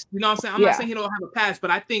past. You know what I'm saying? I'm not saying he don't have a past,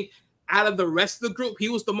 but I think out of the rest of the group, he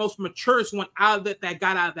was the most mature one out of that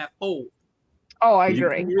got out of that fold. Oh, I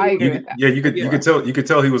agree. I agree with that. Yeah, you could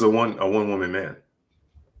tell he was a one woman man.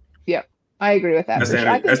 Yeah, I agree with that.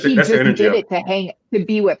 I think he just did it to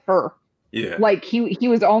be with her. Yeah, like he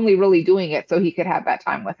was only really doing it so he could have that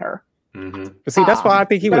time with her. Mm-hmm. But see, that's why I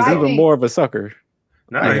think he was even more of a sucker.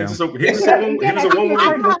 Nah, he was a one woman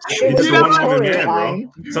man, bro.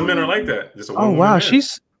 Some men are like that. Just a one woman man.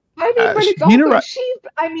 She's. I mean, but it's also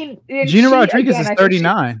Gina Rodriguez is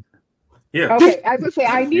 39. Yeah. Okay, I was gonna say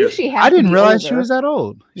I knew she had. I didn't realize she was that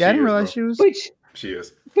old. Yeah, I didn't realize she was. She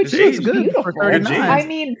is. But she looks good for 39. I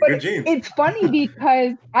mean, but it's funny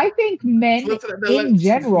because I think men in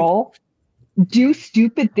general do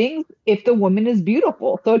stupid things if the woman is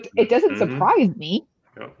beautiful. So it doesn't surprise me.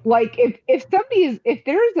 Yep. Like if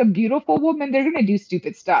there's a beautiful woman, they're gonna do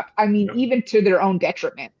stupid stuff. I mean, even to their own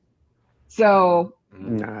detriment. So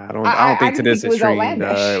nah, I don't think to this extreme.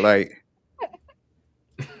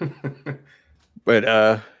 But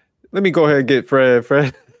let me go ahead and get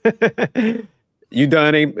Fred. You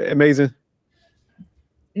done, amazing?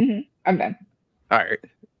 Mm-hmm. I'm done. All right.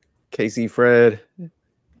 Casey, Fred.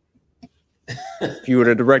 If you were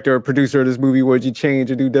the director or producer of this movie, what would you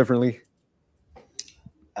change or do differently?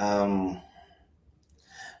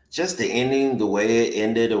 Just the ending, the way it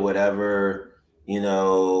ended or whatever,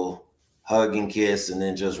 hug and kiss and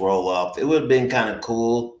then just roll off. It would have been kind of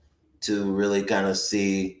cool to really kind of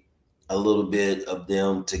see a little bit of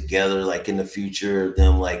them together, like in the future,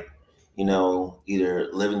 them like, either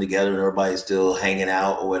living together and everybody's still hanging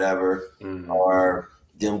out or whatever, or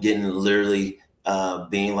them getting literally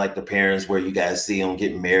being like the parents where you guys see them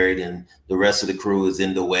getting married and the rest of the crew is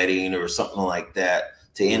in the wedding or something like that,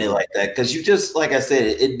 to end it like that. Because you just, like I said,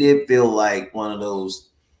 it did feel like one of those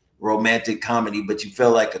romantic comedy, but you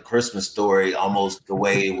felt like a Christmas story almost the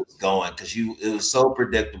way it was going, because it was so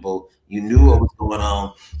predictable. You knew what was going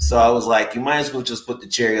on. So I was like, you might as well just put the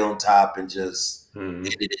cherry on top and just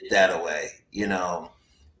edit it that way,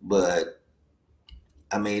 but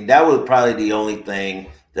I mean, that was probably the only thing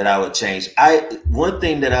that I would change. One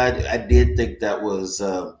thing that I did think that was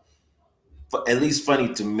at least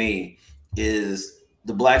funny to me is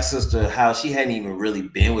the black sister, how she hadn't even really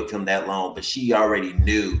been with him that long, but she already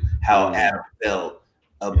knew how Adam felt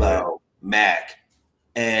about Mac.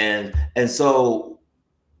 And so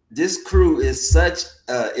this crew is such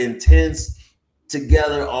intense,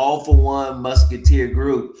 together, all for one musketeer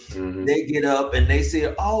group. They get up and they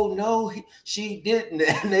say, "Oh no, she didn't,"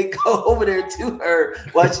 and they go over there to her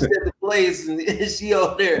while she's at the place, and she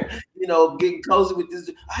over there, getting cozy with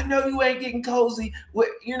this. I know you ain't getting cozy with,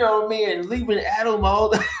 me, and leaving Adam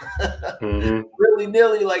all willy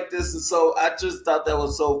nilly like this. And so I just thought that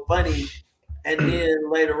was so funny. And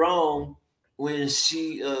then later on, when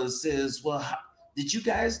she says, "Well, did you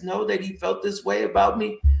guys know that he felt this way about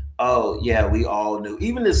me?" Oh, yeah, we all knew.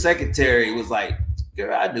 Even the secretary was like,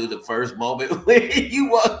 "Girl, I knew the first moment when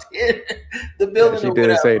you walked in the building." She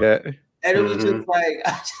did say that. And it was just like,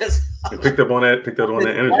 picked up on that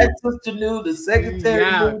energy. My sister knew, the secretary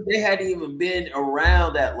knew. They hadn't even been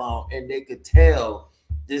around that long, and they could tell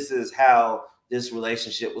this is how this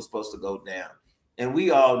relationship was supposed to go down. And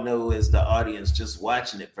we all know, as the audience, just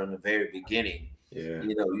watching it from the very beginning,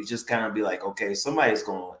 you just kind of be like, okay, somebody's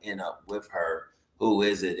going to end up with her. Who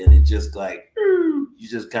is it? And it just like, you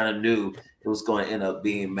just kind of knew it was going to end up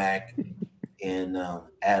being Mac and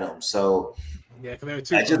Adam. So I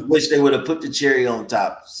just wish they would have put the cherry on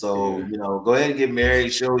top. So, go ahead and get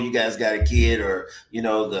married, show you guys got a kid, or,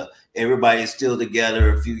 everybody's still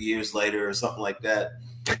together a few years later or something like that.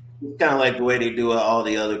 It's kind of like the way they do all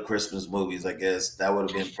the other Christmas movies, I guess. That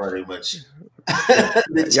would have been pretty much.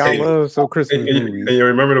 Y'all love so Christmas movies. And you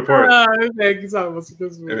remember the part? Remember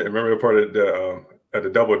the part at the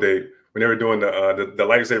double date when they were doing the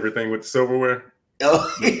lightsaber thing with the silverware?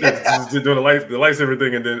 Oh, yeah. Just doing the lightsaber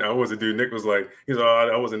thing, and then I was a dude. Nick was like, he's like,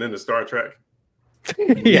 "Oh, I wasn't into Star Trek."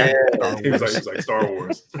 Yeah, he was like Star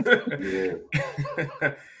Wars. Yeah,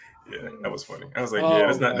 that was funny. I was like,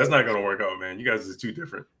 that's not gonna work out, man. You guys are too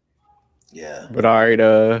different. Yeah. But all right,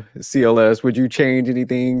 CLS, would you change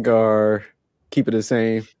anything or keep it the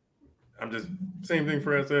same? I'm just same thing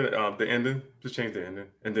for us. The ending, just change the ending,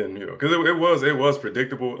 and then because it was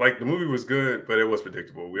predictable. Like the movie was good, but it was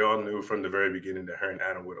predictable. We all knew from the very beginning that her and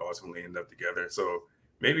Adam would ultimately end up together. So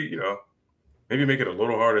maybe maybe make it a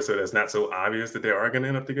little harder so that's not so obvious that they are going to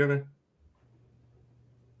end up together.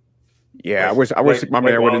 Yeah, I wish my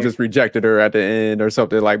man would have just rejected her at the end or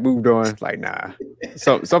something, like moved on. Like, nah,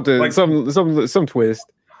 something, like, some twist.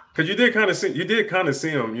 Because you did kind of see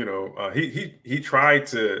him, he tried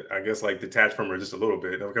to, I guess, like detach from her just a little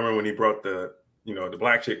bit. I remember when he brought the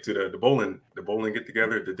black chick to the bowling get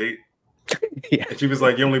together, the date. Yeah, and she was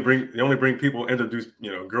like, you only bring people, introduce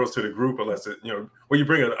girls to the group unless you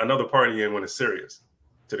bring another party in when it's serious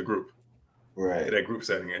to the group. Right. That group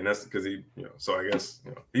setting, and that's because he, so I guess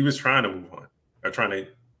he was trying to move on, or trying to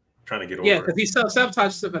get over. Yeah, because he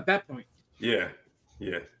self-sabotaged stuff at that point. Yeah.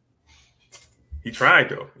 He tried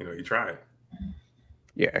though, he tried.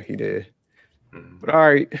 Yeah, he did. Mm-hmm. But all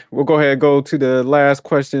right, we'll go ahead and go to the last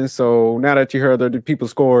question. So now that you heard the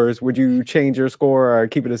people's scores, would you change your score or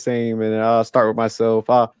keep it the same? And I'll start with myself.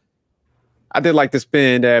 I did like the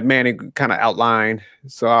spin that Manny kind of outlined,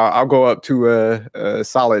 so I'll go up to a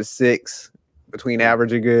solid 6. Between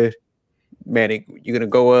average and good. Manny, you gonna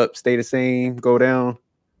go up, stay the same, go down?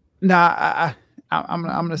 Nah, I'm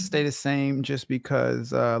gonna stay the same just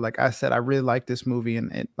because, like I said, I really like this movie,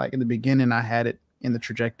 and like in the beginning, I had it in the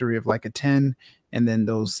trajectory of like a 10, and then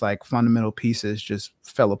those like fundamental pieces just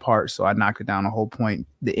fell apart. So I knocked it down a whole point.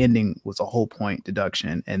 The ending was a whole point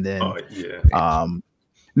deduction, and then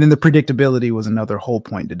then the predictability was another whole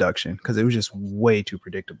point deduction because it was just way too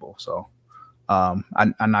predictable. So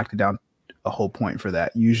I knocked it down a whole point for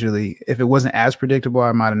that. Usually if it wasn't as predictable,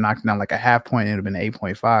 I might have knocked it down like a half point. It would have been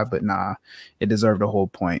 8.5, but nah, it deserved a whole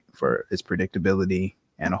point for its predictability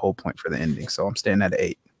and a whole point for the ending. So I'm staying at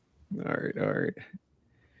 8. All right.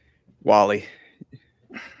 Wally,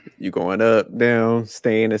 you going up, down,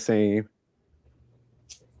 staying the same?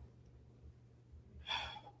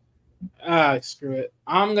 Screw it.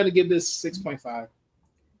 I'm gonna give this 6.5.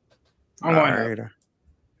 All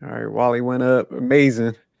right. Wally went up.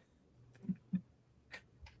 Amazing.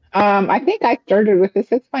 I think I started with the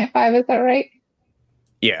 6.5. Is that right?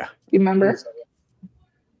 Yeah. You remember?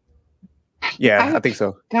 Yeah, I think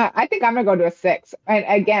so. God, I think I'm gonna go to a 6. And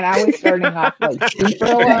again, I was starting off like super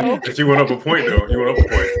low. But you went up a point though. You went up a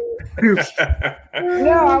point.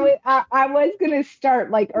 No, I was gonna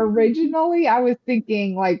start like originally. I was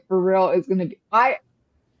thinking like for real it's gonna be. I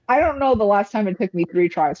don't know the last time it took me 3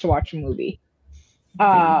 tries to watch a movie.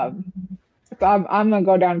 So I'm gonna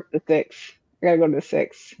go down to the 6. I gotta go to the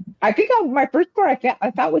 6. I think my first score I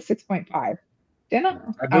thought was 6.5. Didn't I?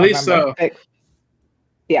 I believe so. 6.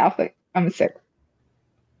 Yeah, I'm a 6.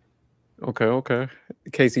 Okay.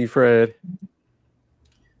 Casey, Fred.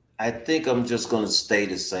 I think I'm just going to stay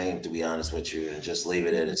the same, to be honest with you, and just leave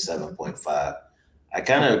it at a 7.5. I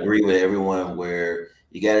kind of agree with everyone where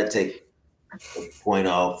you got to take a point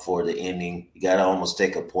off for the ending. You got to almost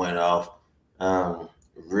take a point off,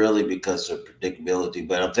 really because of predictability.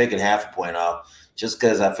 But I'm taking half a point off just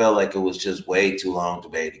because I felt like it was just way too long to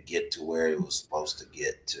be able to get to where it was supposed to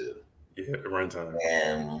get to. Yeah, the runtime.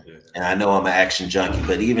 And I know I'm an action junkie,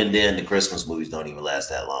 but even then, the Christmas movies don't even last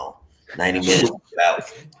that long. 90 minutes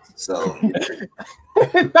out. So,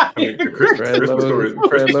 I mean, the Christmas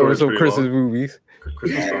movies.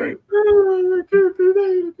 Christmas Story.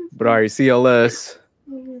 But all right, CLS.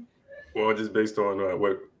 Well, just based on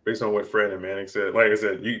what Fred and Manning said. Like I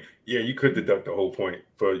said, you could deduct the whole point,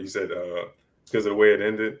 but you said because of the way it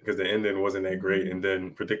ended, because the ending wasn't that great, and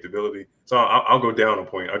then predictability. So I'll go down a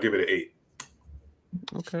point. I'll give it an 8.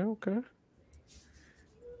 Okay.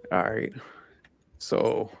 All right.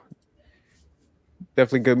 So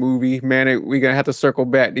definitely good movie, man. We're gonna have to circle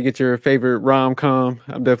back to get your favorite rom-com.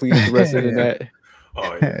 I'm definitely interested in that.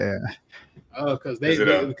 Oh yeah. Oh, because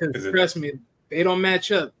trust me, they don't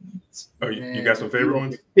match up. Oh, you got some favorite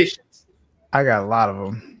ones? I got a lot of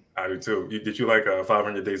them. I do too. Did you like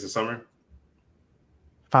 500 Days of Summer?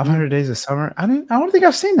 500 Days of Summer. I don't think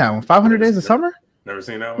I've seen that one. 500 Days of Summer. Never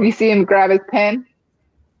seen that one. You see him grab his pen.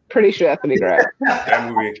 Pretty sure that's what he grabbed. That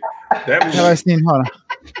movie. Have I seen? Hold on.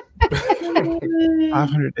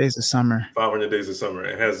 500 Days of Summer. 500 Days of Summer.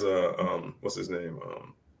 It has what's his name?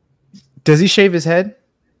 Does he shave his head?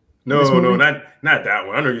 No, not that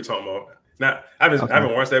one. I know you're talking about. I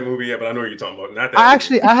haven't watched that movie yet, but I know what you're talking about. Not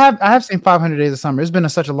that. I have seen 500 Days of Summer. It's been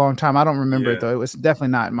such a long time. I don't remember it though. It was definitely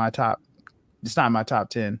not in my top. It's not in my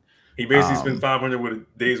top 10. He basically spends 500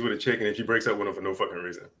 days with a chick, and then she breaks up with him for no fucking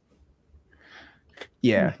reason.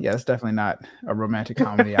 Yeah, that's definitely not a romantic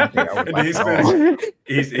comedy. I think I would like he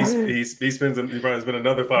probably spent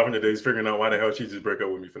another 500 days figuring out why the hell she just broke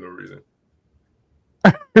up with me for no reason.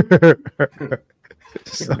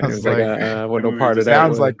 Sounds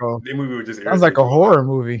like a horror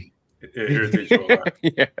movie. It irritates you a lot.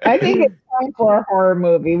 Yeah. I think it's time for a horror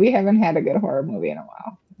movie. We haven't had a good horror movie in a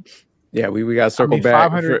while. Yeah, we got to circle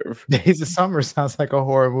back. 500 Days of Summer sounds like a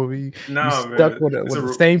horror movie. No, you stuck with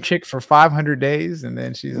the same chick for 500 days, and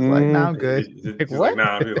then she's like, "Nah, I'm good." He's what?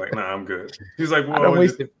 Nah, I'm good. He's like, "Well, I don't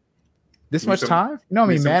waste this much time." You know how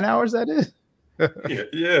many man hours that is?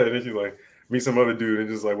 yeah. And then she's like, meet some other dude, and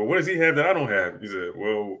just like, "Well, what does he have that I don't have?" He said,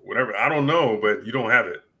 "Well, whatever. I don't know, but you don't have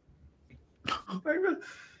it."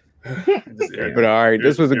 But all right,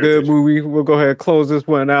 this was a good movie. We'll go ahead and close this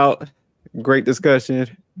one out. Great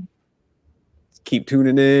discussion. Keep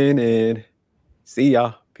tuning in and see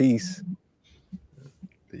y'all. Peace.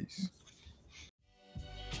 Peace.